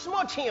heart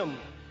smote him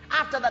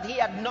After that he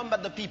had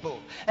numbered the people.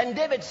 And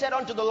David said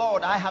unto the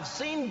Lord, I have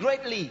sinned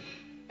greatly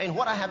in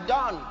what I have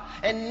done.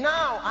 And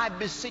now I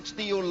beseech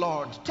thee, O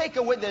Lord, take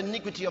away the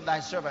iniquity of thy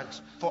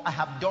servant, for I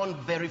have done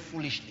very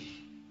foolishly.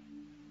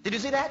 Did you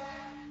see that?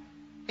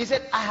 He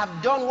said, I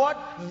have done what?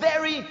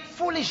 Very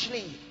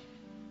foolishly.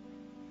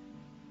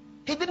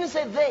 He didn't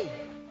say they.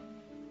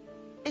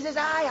 He says,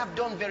 I have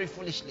done very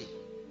foolishly.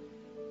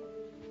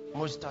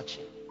 Most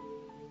touching.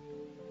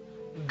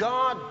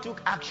 God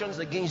took actions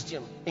against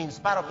him in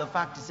spite of the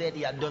fact he said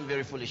he had done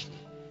very foolishly.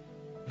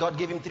 God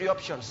gave him 3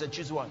 options. He said,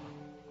 choose one.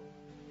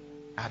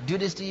 I'll do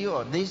this to you,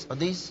 or this, or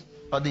this,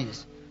 or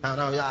this.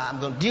 I'm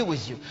going to deal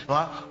with you.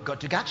 Well, God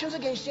took actions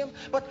against him.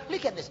 But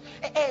look at this.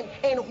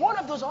 And one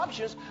of those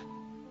options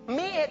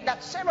made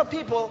that several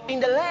people in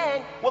the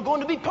land were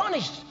going to be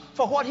punished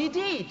for what he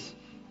did.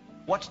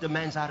 Watch the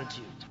man's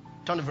attitude.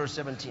 Turn to verse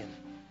 17.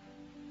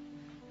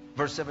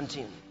 Verse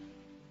 17.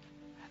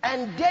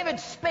 And David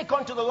spake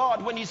unto the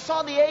Lord when he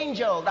saw the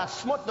angel that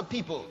smote the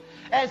people,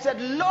 and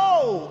said,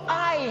 Lo,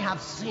 I have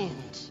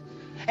sinned,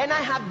 and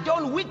I have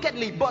done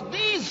wickedly. But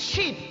these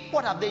sheep,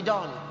 what have they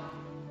done?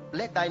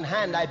 Let thine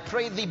hand, I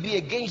pray thee, be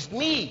against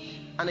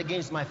me and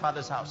against my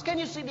father's house. Can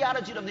you see the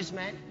attitude of this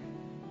man?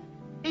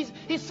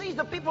 He sees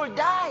the people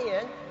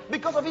dying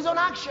because of his own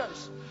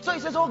actions. So he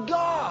says, oh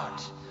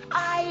God,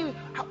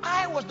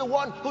 I was the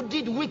one who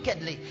did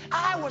wickedly.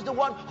 I was the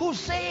one who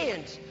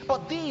sinned.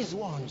 But these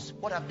ones,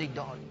 what have they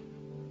done?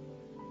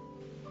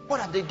 What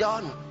have they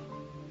done?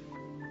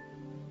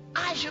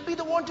 I should be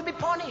the one to be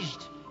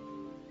punished.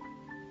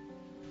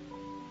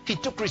 He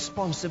took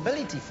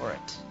responsibility for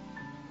it.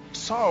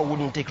 Saul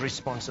wouldn't take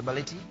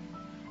responsibility.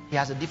 He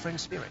has a different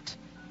spirit.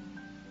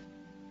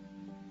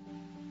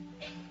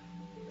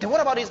 Then what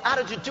about his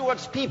attitude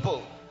towards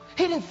people?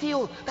 He didn't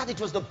feel that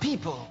it was the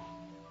people.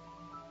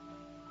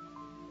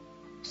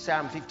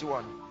 Psalm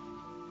 51.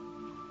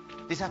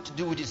 This had to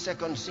do with his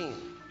second sin.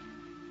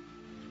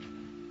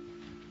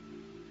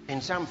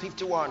 In Psalm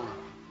 51,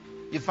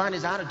 you find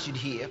his attitude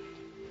here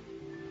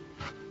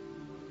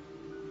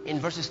in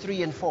verses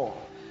 3 and 4.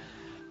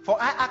 For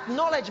I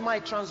acknowledge my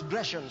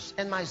transgressions,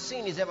 and my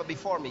sin is ever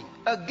before me.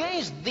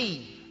 Against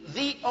thee,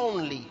 thee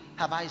only,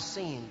 have I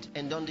sinned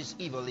and done this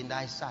evil in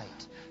thy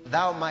sight.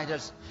 Thou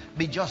mightest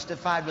be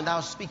justified when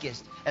thou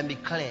speakest, and be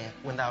clear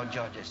when thou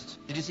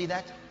judgest. Did you see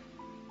that?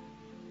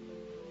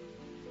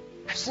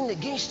 I've sinned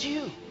against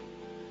you.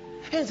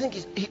 He doesn't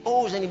think he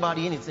owes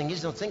anybody anything.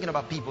 He's not thinking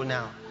about people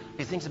now.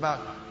 He thinks about,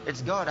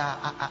 it's God.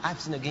 I've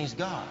sinned against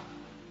God.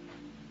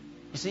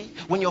 You see,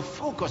 when your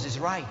focus is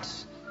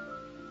right,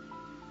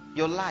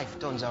 your life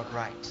turns out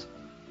right.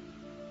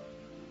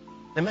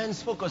 The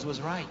man's focus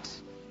was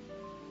right.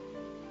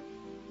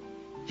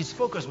 His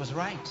focus was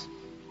right.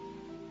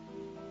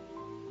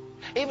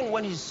 Even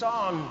when his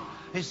son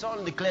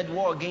declared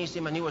war against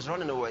him and he was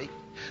running away,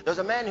 there was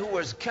a man who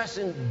was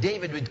cursing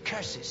David with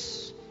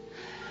curses.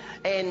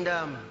 And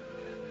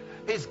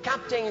his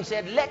captain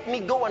said, let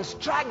me go and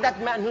strike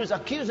that man who's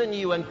accusing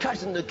you and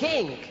cursing the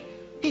king.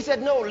 He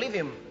said, no, leave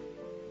him.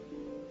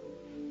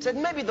 He said,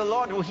 maybe the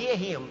Lord will hear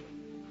him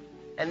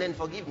and then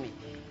forgive me.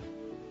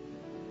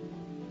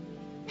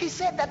 He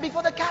said that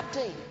before the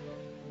captain.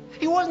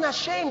 He wasn't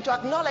ashamed to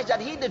acknowledge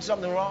that he did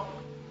something wrong.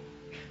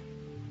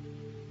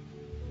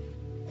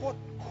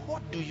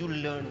 What do you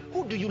learn?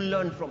 Who do you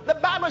learn from? The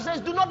Bible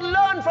says, do not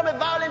learn from a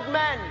violent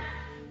man.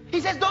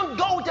 He says, don't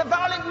go with a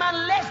violent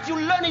man lest you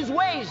learn his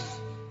ways.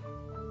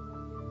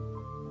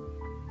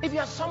 If you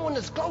have someone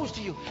that's close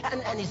to you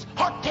and is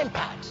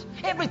hot-tempered,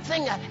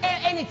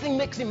 anything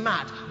makes him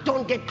mad,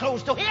 don't get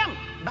close to him.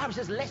 The Bible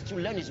says, lest you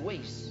learn his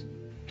ways.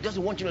 He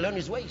doesn't want you to learn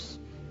his ways.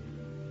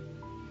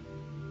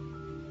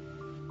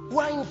 We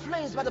are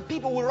influenced by the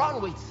people we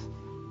run with.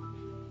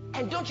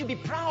 And don't you be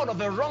proud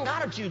of a wrong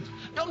attitude.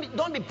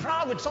 Don't be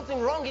proud with something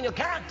wrong in your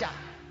character.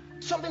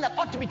 Something that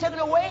ought to be taken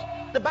away.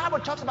 The Bible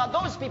talks about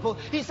those people.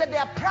 He said they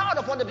are proud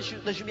of what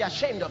they should be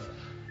ashamed of.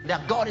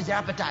 Their God is their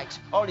appetite.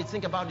 All they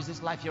think about is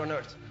this life here on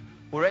earth.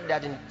 We read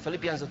that in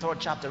Philippians, the 3rd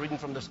chapter, reading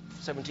from the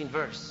 17th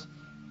verse.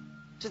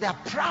 So they are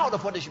proud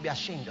of what they should be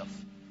ashamed of.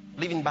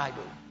 Living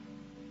Bible.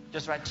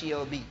 Just write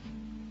TLB.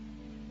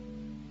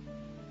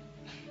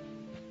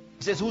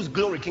 It says, whose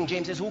glory, King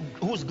James says,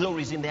 whose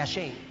glory is in their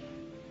shame.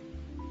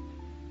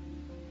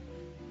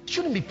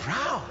 Shouldn't be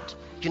proud.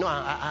 You know,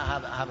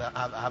 I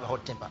have a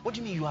hot temper. What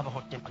do you mean you have a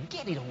hot temper?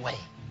 Get it away.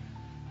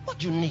 What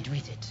do you need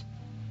with it?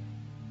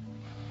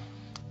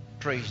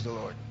 Praise the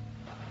Lord.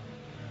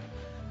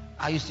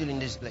 Are you still in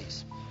this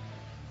place?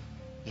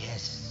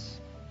 Yes.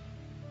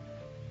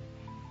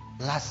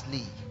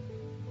 Lastly,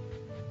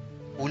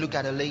 we look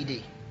at a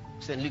lady.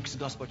 St. Luke's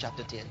Gospel,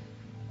 chapter 10.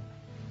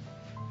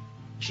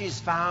 She's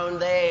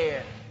found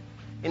there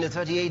in the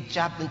 38th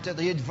chapter,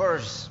 38th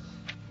verse.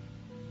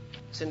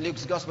 St.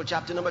 Luke's Gospel,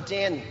 chapter number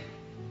 10.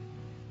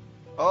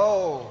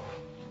 Oh,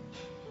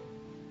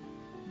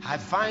 I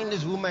find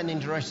this woman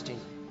interesting.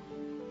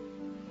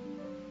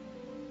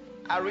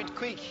 I read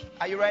quick.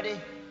 Are you ready?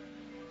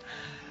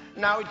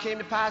 Now it came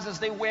to pass as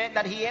they went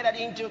that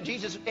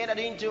Jesus entered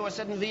into a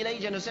certain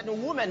village, and a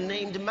certain woman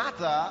named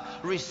Martha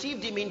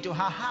received him into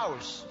her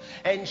house.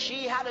 And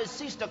she had a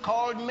sister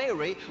called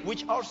Mary,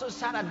 which also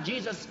sat at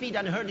Jesus' feet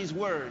and heard his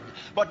word.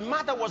 But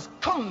Martha was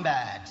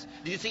combat.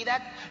 Did you see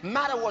that?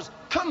 Martha was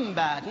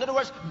combat. In other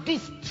words,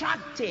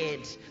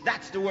 distracted.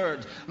 That's the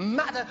word.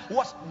 Martha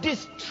was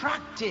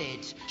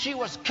distracted. She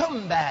was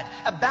combat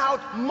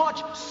about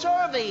much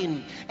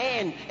serving,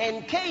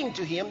 and came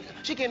to him.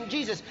 She came to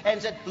Jesus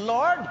and said,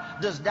 Lord,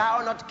 dost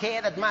thou not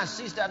care that my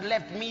sister had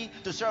left me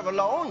to serve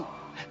alone?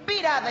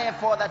 Bid her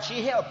therefore that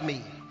she help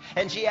me.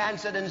 And she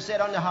answered and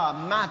said unto her,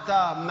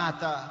 Martha,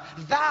 Martha,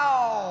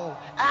 thou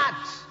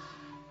art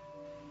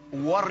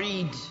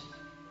worried.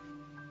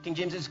 King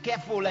James is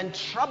careful and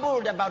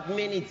troubled about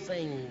many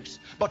things,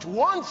 but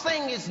one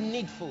thing is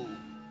needful.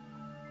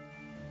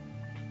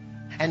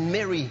 And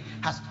Mary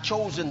has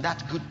chosen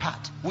that good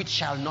part which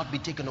shall not be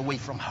taken away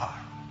from her.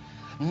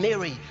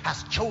 Mary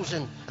has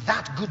chosen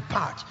that good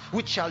part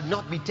which shall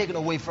not be taken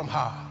away from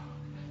her.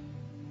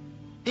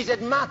 He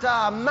said,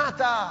 Martha,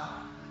 Martha,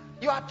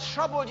 you are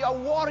troubled, you are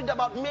worried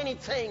about many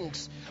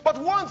things,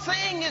 but one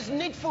thing is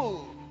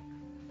needful.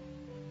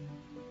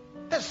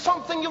 There's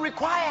something you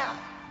require.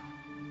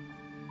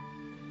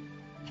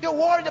 You're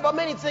worried about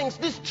many things,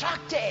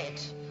 distracted.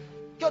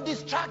 You're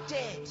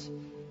distracted.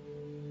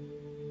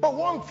 But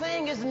one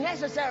thing is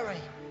necessary.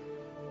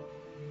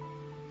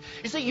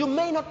 You see, you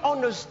may not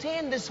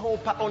understand this whole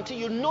part until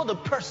you know the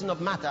person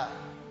of Martha.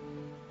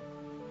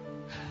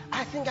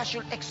 I think I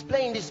should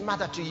explain this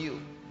matter to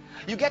you.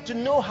 You get to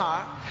know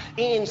her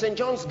in St.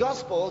 John's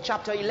Gospel,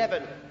 chapter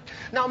 11.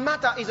 Now,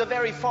 Martha is a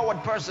very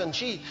forward person.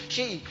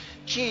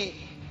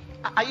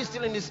 Are you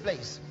still in this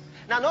place?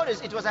 Now,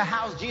 notice it was a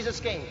house Jesus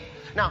came.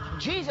 Now,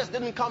 Jesus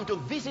didn't come to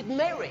visit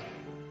Mary.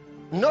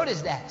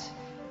 Notice that.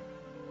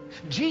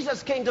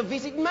 Jesus came to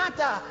visit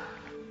Martha.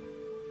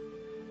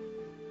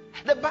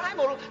 The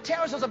Bible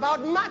tells us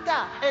about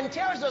Martha and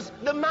tells us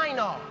the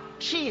minor.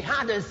 She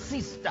had a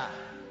sister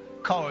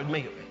called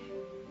Mary.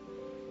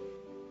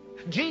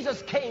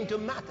 Jesus came to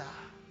Martha.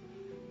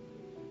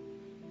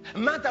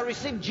 Martha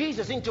received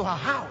Jesus into her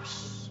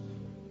house.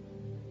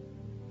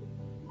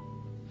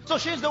 So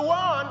she's the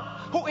one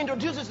who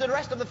introduces the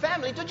rest of the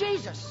family to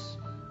Jesus.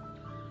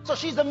 So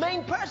she's the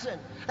main person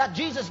that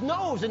Jesus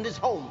knows in this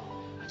home.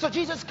 So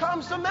Jesus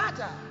comes to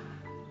Martha.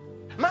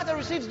 Martha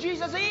receives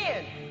Jesus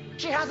in.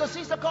 She has a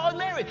sister called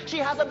Mary. She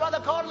has a brother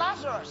called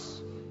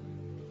Lazarus.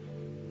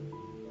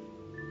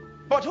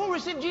 But who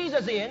received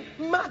Jesus in?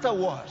 Martha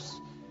was.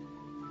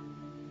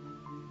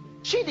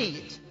 She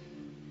did.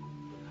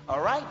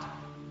 All right?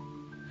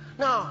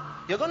 Now,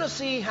 you're going to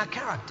see her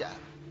character.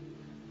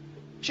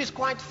 She's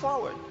quite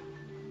forward.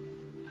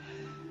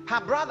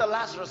 Her brother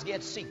Lazarus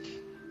gets sick.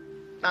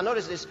 Now,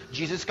 notice this.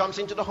 Jesus comes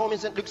into the home in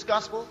St. Luke's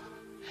Gospel.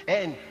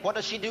 And what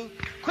does she do?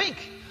 Quick,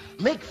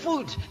 make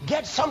food.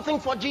 Get something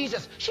for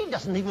Jesus. She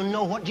doesn't even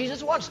know what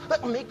Jesus wants.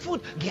 But make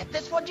food. Get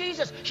this for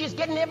Jesus. She's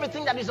getting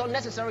everything that is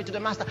unnecessary to the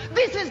master.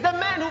 This is the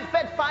man who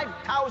fed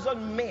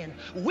 5,000 men.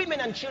 Women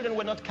and children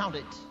were not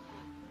counted.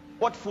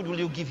 What food will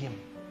you give him?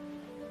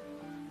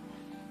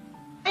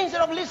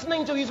 Instead of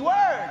listening to his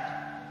word,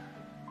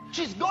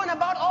 she's going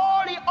about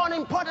all the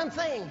unimportant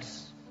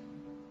things.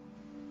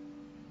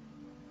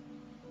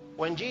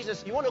 When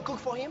Jesus, you want to cook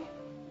for him?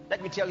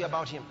 Let me tell you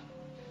about him.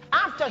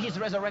 After his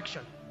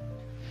resurrection,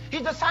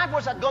 his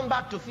disciples had gone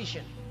back to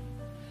fishing.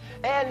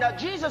 And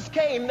Jesus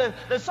came,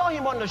 they saw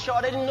him on the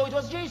shore, they didn't know it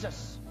was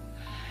Jesus.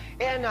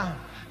 And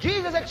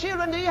Jesus said,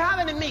 children, do you have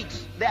any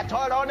meat? They had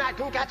toiled all night,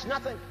 couldn't catch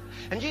nothing.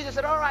 And Jesus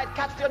said, all right,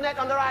 cast your net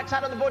on the right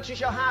side of the boat you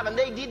shall have. And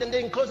they did, and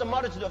they enclosed a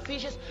multitude of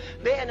fishes.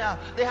 Then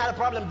they had a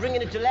problem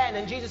bringing it to land.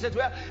 And Jesus said,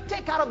 well,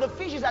 take out of the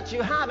fishes that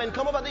you have and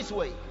come over this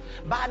way.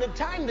 By the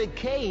time they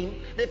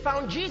came, they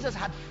found Jesus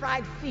had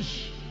fried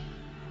fish.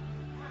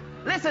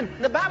 Listen,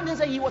 the Bible didn't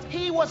say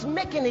he was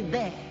making it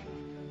there.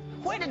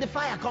 Where did the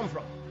fire come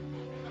from?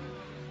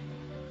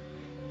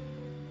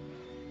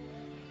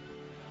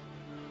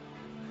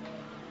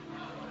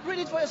 Read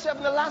it for yourself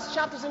in the last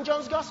chapters in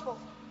John's Gospel.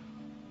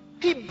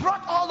 He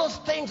brought all those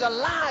things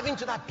alive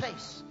into that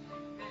place.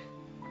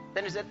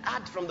 Then he said,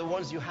 add from the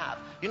ones you have.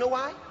 You know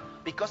why?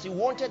 Because he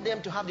wanted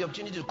them to have the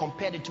opportunity to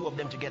compare the two of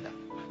them together.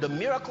 The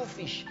miracle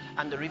fish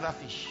and the river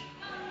fish.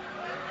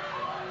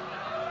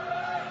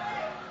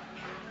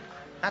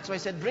 That's why he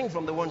said, bring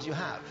from the ones you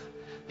have.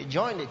 He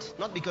joined it,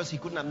 not because he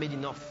couldn't have made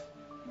enough.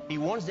 He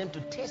wants them to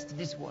taste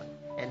this one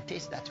and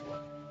taste that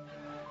one.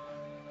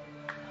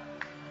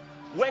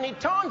 When he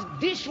turned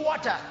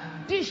dishwater,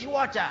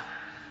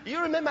 you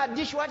remember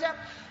dishwater?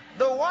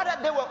 The water,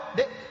 they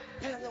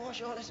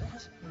wash all this.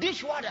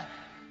 Dishwater.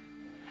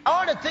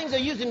 All the things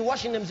they used in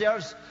washing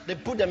themselves, they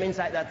put them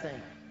inside that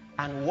thing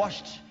and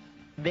washed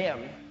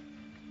them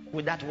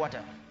with that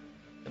water.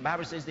 The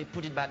Bible says they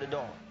put it by the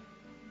door.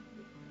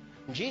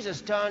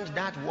 Jesus turned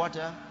that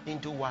water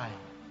into wine.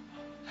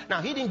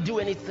 Now, he didn't do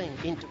anything.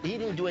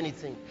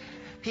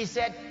 He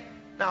said,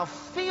 now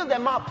fill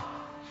them up.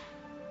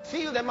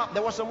 fill them up.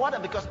 There was some water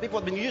because people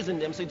had been using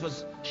them, so it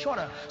was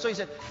shorter. So he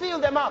said, fill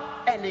them up,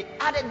 and they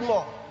added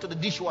more to the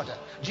dishwater.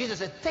 Jesus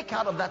said, take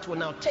out of that one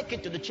now, take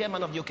it to the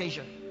chairman of the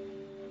occasion.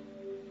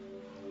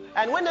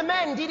 And when the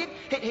man did it,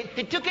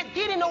 he took it.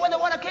 He didn't know where the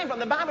water came from.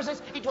 The Bible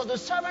says it was the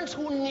servants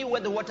who knew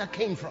where the water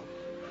came from.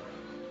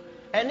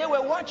 And they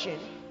were watching.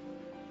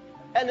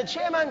 And the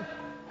chairman,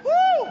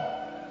 whoo!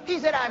 He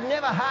said, I've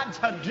never had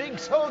a drink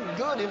so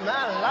good in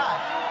my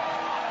life.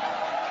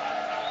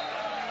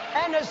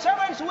 And the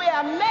servants were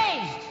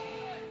amazed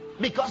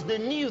because they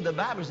knew, the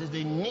Bible says,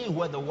 they knew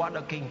where the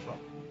water came from.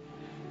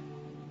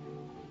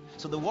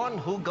 So the one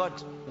who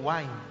got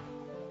wine,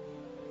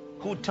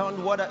 who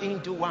turned water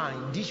into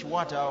wine,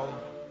 dishwater,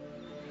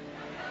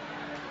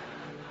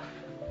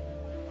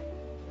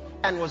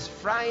 and was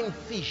frying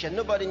fish, and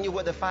nobody knew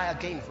where the fire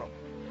came from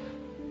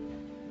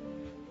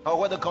or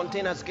where the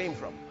containers came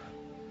from.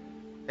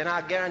 And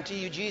I guarantee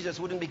you, Jesus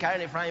wouldn't be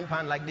carrying a frying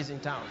pan like this in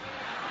town.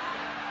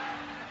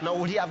 Nor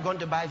would he have gone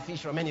to buy fish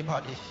from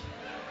anybody.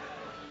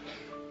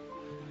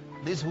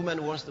 This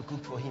woman wants to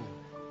cook for him.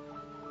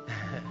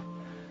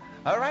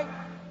 All right?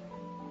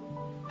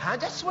 I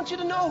just want you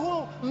to know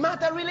who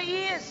Martha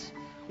really is.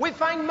 We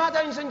find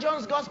Martha in St.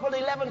 John's Gospel, the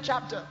 11th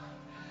chapter.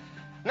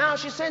 Now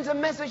she sends a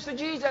message to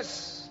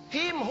Jesus.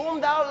 Him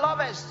whom thou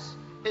lovest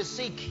is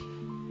sick.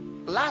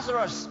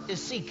 Lazarus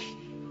is sick.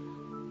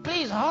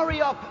 Please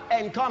hurry up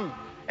and come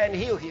and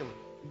heal him.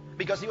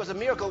 Because he was a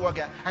miracle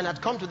worker and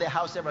had come to their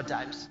house several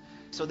times.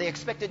 So they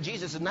expected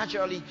Jesus to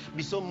naturally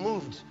be so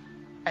moved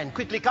and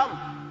quickly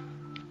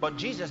come. But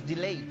Jesus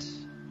delayed.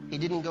 He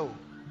didn't go.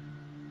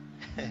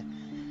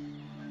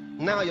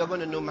 Now you're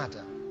going to know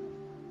Martha.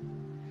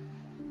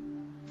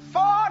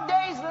 4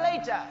 days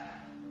later,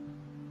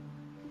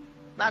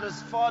 that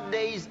was 4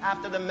 days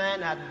after the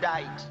man had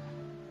died,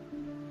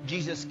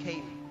 Jesus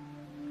came.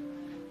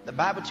 The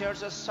Bible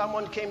tells us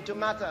someone came to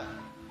Martha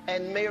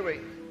and Mary.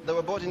 They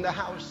were both in the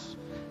house.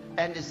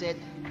 And they said,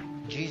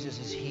 Jesus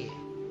is here.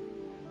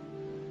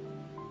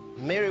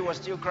 Mary was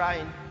still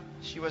crying.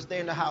 She was there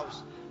in the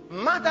house.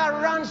 Martha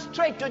ran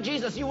straight to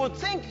Jesus. You would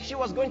think she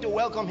was going to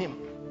welcome him.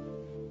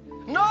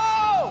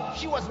 No,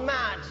 she was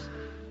mad.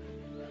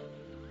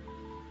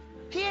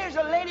 Here's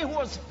a lady who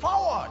was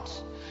forward.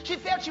 She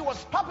felt she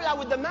was popular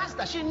with the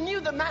master. She knew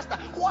the master.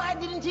 Why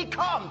didn't he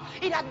come?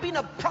 It had been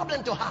a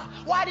problem to her.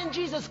 Why didn't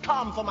Jesus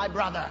come for my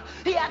brother?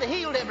 He had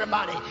healed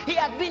everybody. He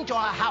had been to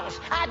our house.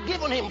 I had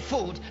given him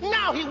food.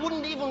 Now he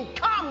wouldn't even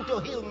come to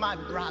heal my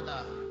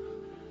brother.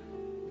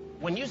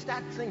 When you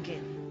start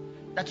thinking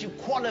that you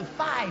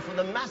qualify for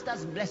the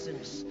master's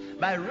blessings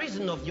by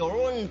reason of your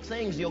own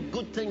things, your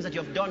good things that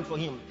you've done for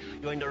him,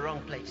 you're in the wrong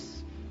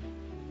place.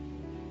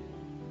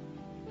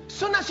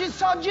 Soon as she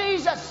saw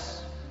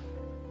Jesus,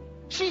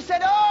 she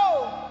said,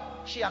 oh,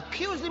 she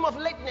accused him of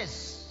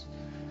lateness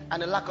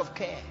and a lack of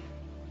care.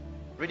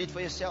 Read it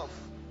for yourself.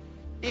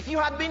 If you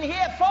had been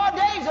here 4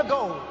 days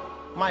ago,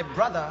 my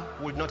brother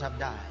would not have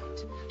died.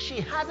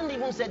 She hasn't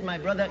even said my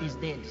brother is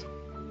dead.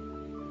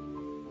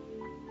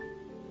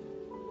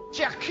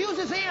 She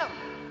accuses him.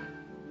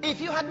 If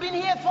you had been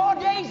here 4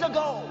 days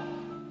ago,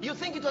 you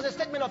think it was a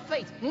statement of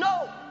faith.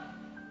 No.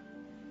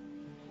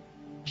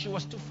 She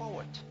was too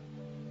forward.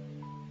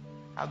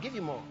 I'll give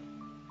you more.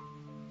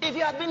 If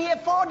you had been here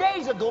 4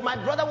 days ago, my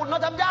brother would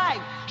not have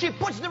died. She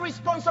puts the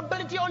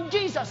responsibility on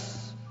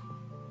Jesus.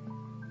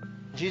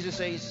 Jesus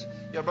says,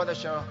 your brother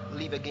shall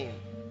live again.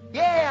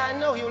 Yeah, I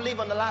know he'll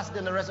live on the last day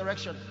in the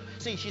resurrection.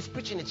 See, she's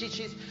preaching it.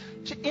 She,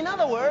 in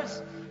other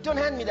words, don't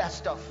hand me that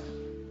stuff.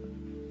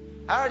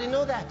 I already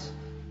know that.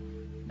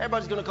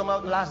 Everybody's going to come out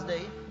on the last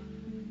day.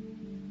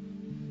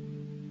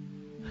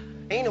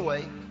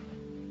 Anyway,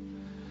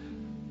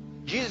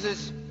 Jesus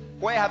says,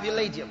 where have you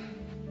laid him?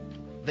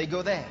 They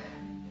go there.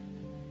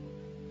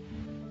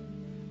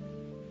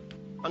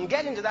 On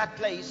getting to that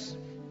place,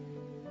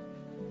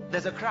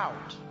 there's a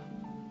crowd.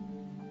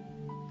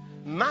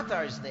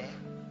 Martha is there.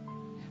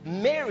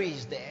 Mary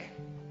is there.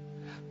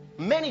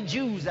 Many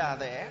Jews are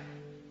there.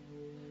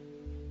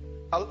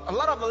 A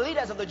lot of the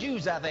leaders of the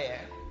Jews are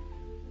there.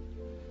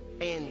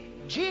 And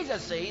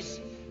Jesus says,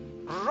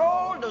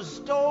 roll the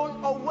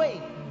stone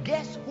away.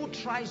 Guess who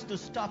tries to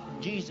stop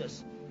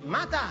Jesus?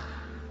 Martha.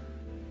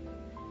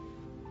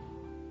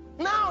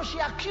 Now she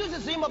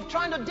accuses him of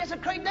trying to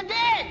desecrate the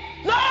dead.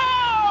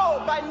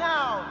 No! By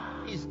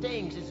now, he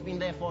stinks. It's been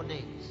there 4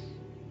 days.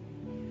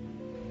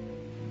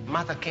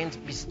 Martha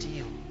can't be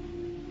still.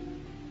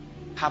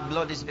 Her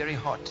blood is very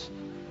hot.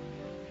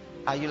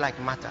 Are you like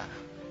Martha?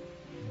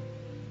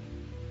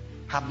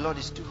 Her blood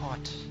is too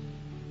hot.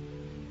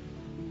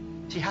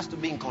 She has to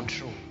be in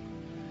control.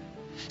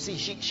 See,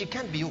 she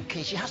can't be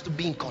okay. She has to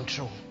be in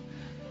control.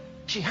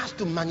 She has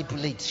to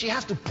manipulate. She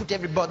has to put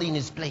everybody in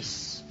his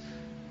place.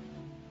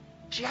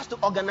 She has to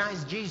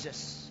organize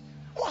Jesus.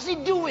 What's he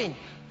doing?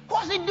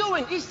 What's he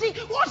doing? Is he?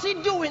 What's he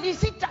doing? Is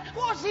he?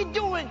 What's he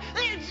doing?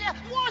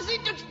 What's he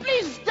doing?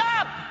 Please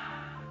stop.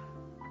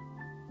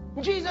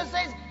 Jesus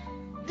says,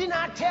 didn't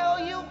I tell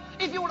you?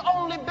 If you would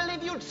only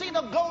believe, you'd see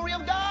the glory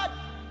of God.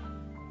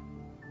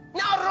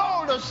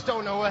 Now roll the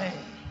stone away.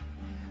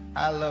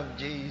 I love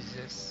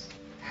Jesus.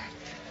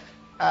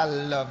 I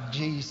love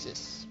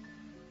Jesus.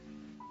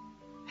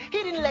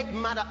 He didn't let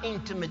matter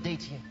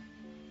intimidate him.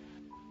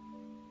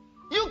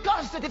 You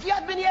caused it. If you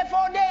had been here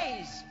 4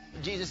 days,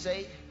 Jesus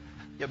said,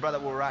 your brother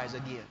will rise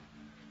again.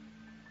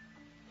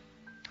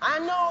 I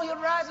know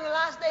he'll rise in the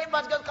last day, but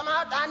it's going to come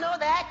out. I know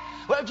that.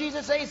 Well,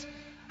 Jesus says,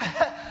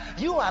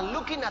 you are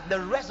looking at the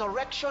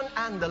resurrection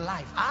and the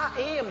life. I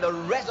am the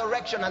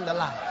resurrection and the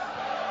life.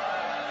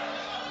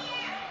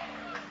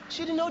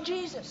 She didn't know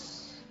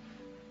Jesus.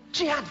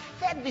 She had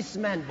fed this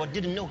man, but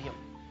didn't know him.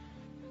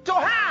 To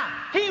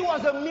her, he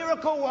was a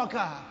miracle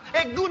worker,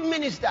 a good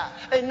minister,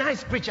 a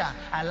nice preacher.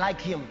 I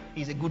like him.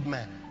 He's a good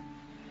man.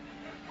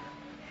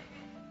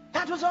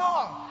 That was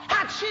all.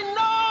 Had she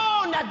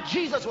known that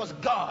Jesus was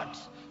God,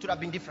 it would have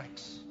been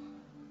different.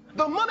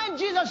 The moment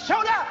Jesus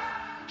showed up,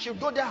 she would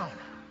go down.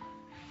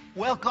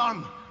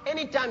 Welcome.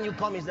 Anytime you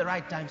come is the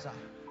right time, sir.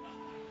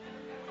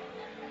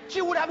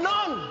 She would have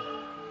known.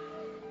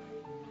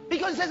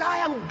 Because he says, I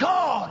am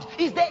God.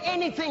 Is there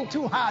anything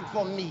too hard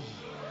for me?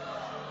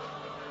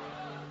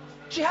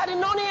 She hadn't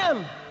known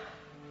him.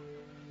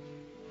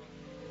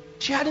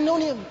 She hadn't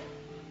known him.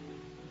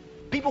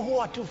 People who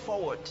are too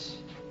forward,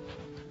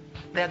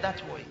 they're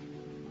that way.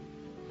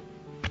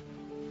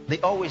 They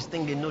always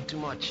think they know too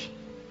much.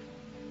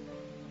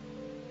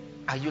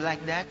 Are you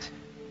like that?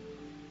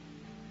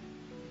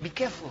 Be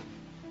careful.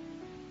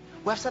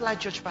 We have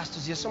satellite church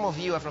pastors here. Some of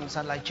you are from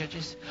satellite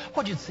churches.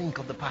 What do you think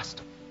of the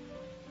pastor?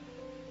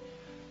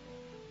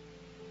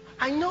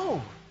 I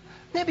know.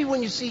 Maybe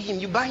when you see him,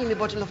 you buy him a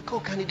bottle of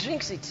Coke and he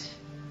drinks it.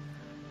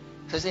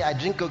 So you say, I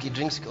drink Coke, he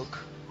drinks Coke.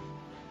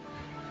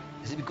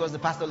 Is it because the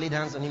pastor laid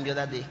hands on him the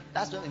other day?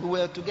 That's what we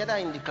were together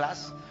in the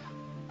class.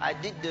 I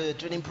did the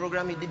training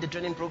program, he did the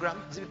training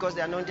program. Is it because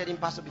they anointed him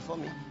pastor before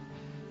me?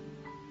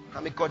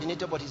 I'm a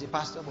coordinator, but he's a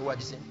pastor, but we're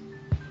the same.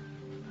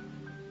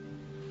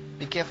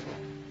 Be careful.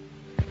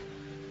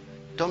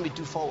 Don't be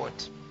too forward.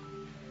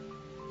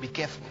 Be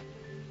careful.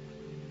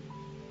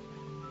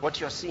 What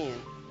you're seeing.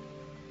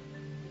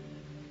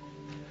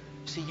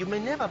 See, you may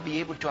never be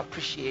able to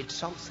appreciate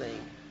something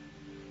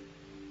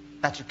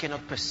that you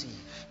cannot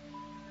perceive.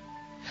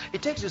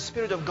 It takes the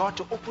Spirit of God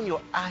to open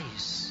your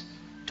eyes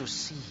to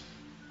see.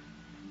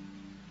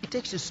 It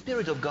takes the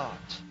Spirit of God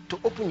to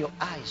open your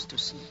eyes to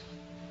see.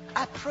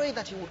 I pray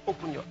that He would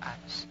open your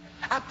eyes.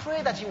 I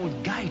pray that He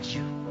would guide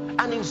you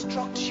and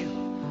instruct you.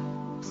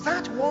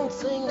 That one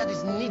thing that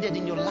is needed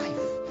in your life,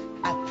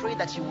 I pray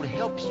that He would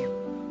help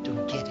you to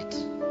get it.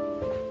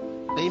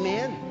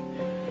 Amen.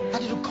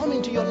 That it will come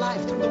into your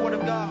life through the Word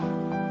of God.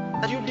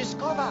 That you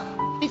discover,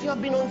 if you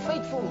have been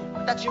unfaithful,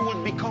 that you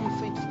will become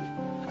faithful.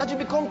 That you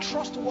become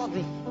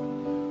trustworthy.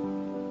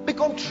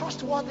 Become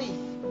trustworthy.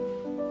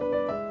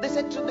 They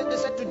said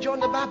to John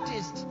the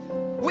Baptist,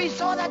 we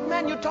saw that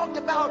man you talked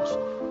about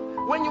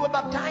when you were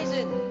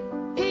baptizing.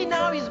 He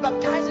now is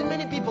baptizing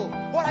many people.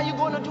 What are you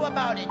going to do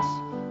about it?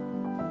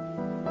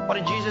 What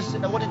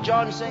did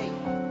John say?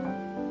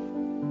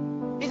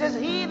 He says,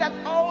 he that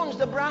owns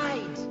the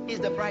bride is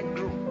the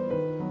bridegroom.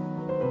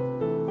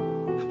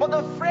 But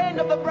the friend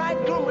of the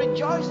bridegroom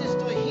rejoices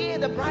to hear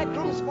the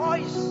bridegroom's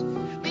voice.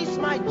 This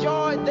my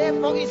joy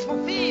therefore is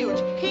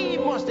fulfilled. He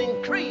must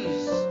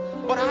increase,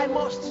 but I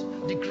must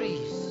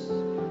decrease.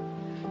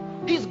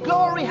 His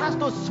glory has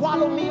to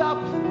swallow me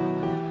up.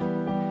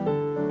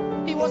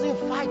 He wasn't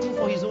fighting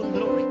for his own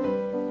glory.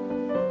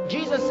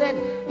 Jesus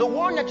said, the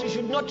one that you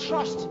should not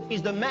trust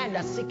is the man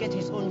that seeketh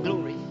his own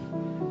glory.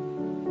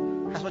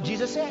 That's what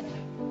Jesus said.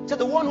 He said,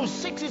 the one who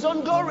seeks his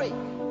own glory.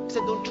 He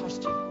said, don't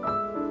trust him.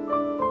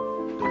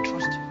 Don't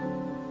trust him.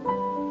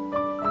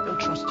 Don't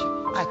trust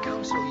him. I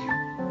counsel you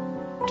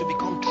to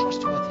become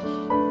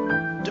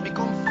trustworthy, to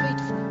become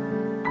faithful.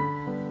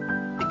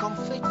 Become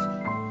faithful.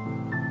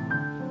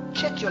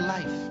 Check your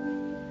life.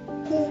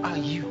 Who are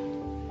you?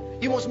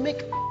 You must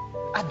make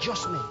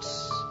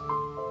adjustments.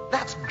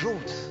 That's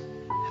growth.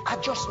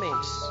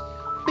 Adjustments.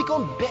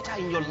 Become better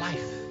in your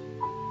life.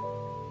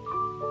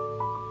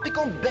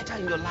 Become better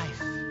in your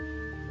life.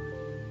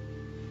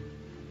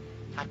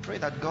 I pray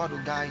that God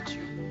will guide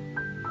you.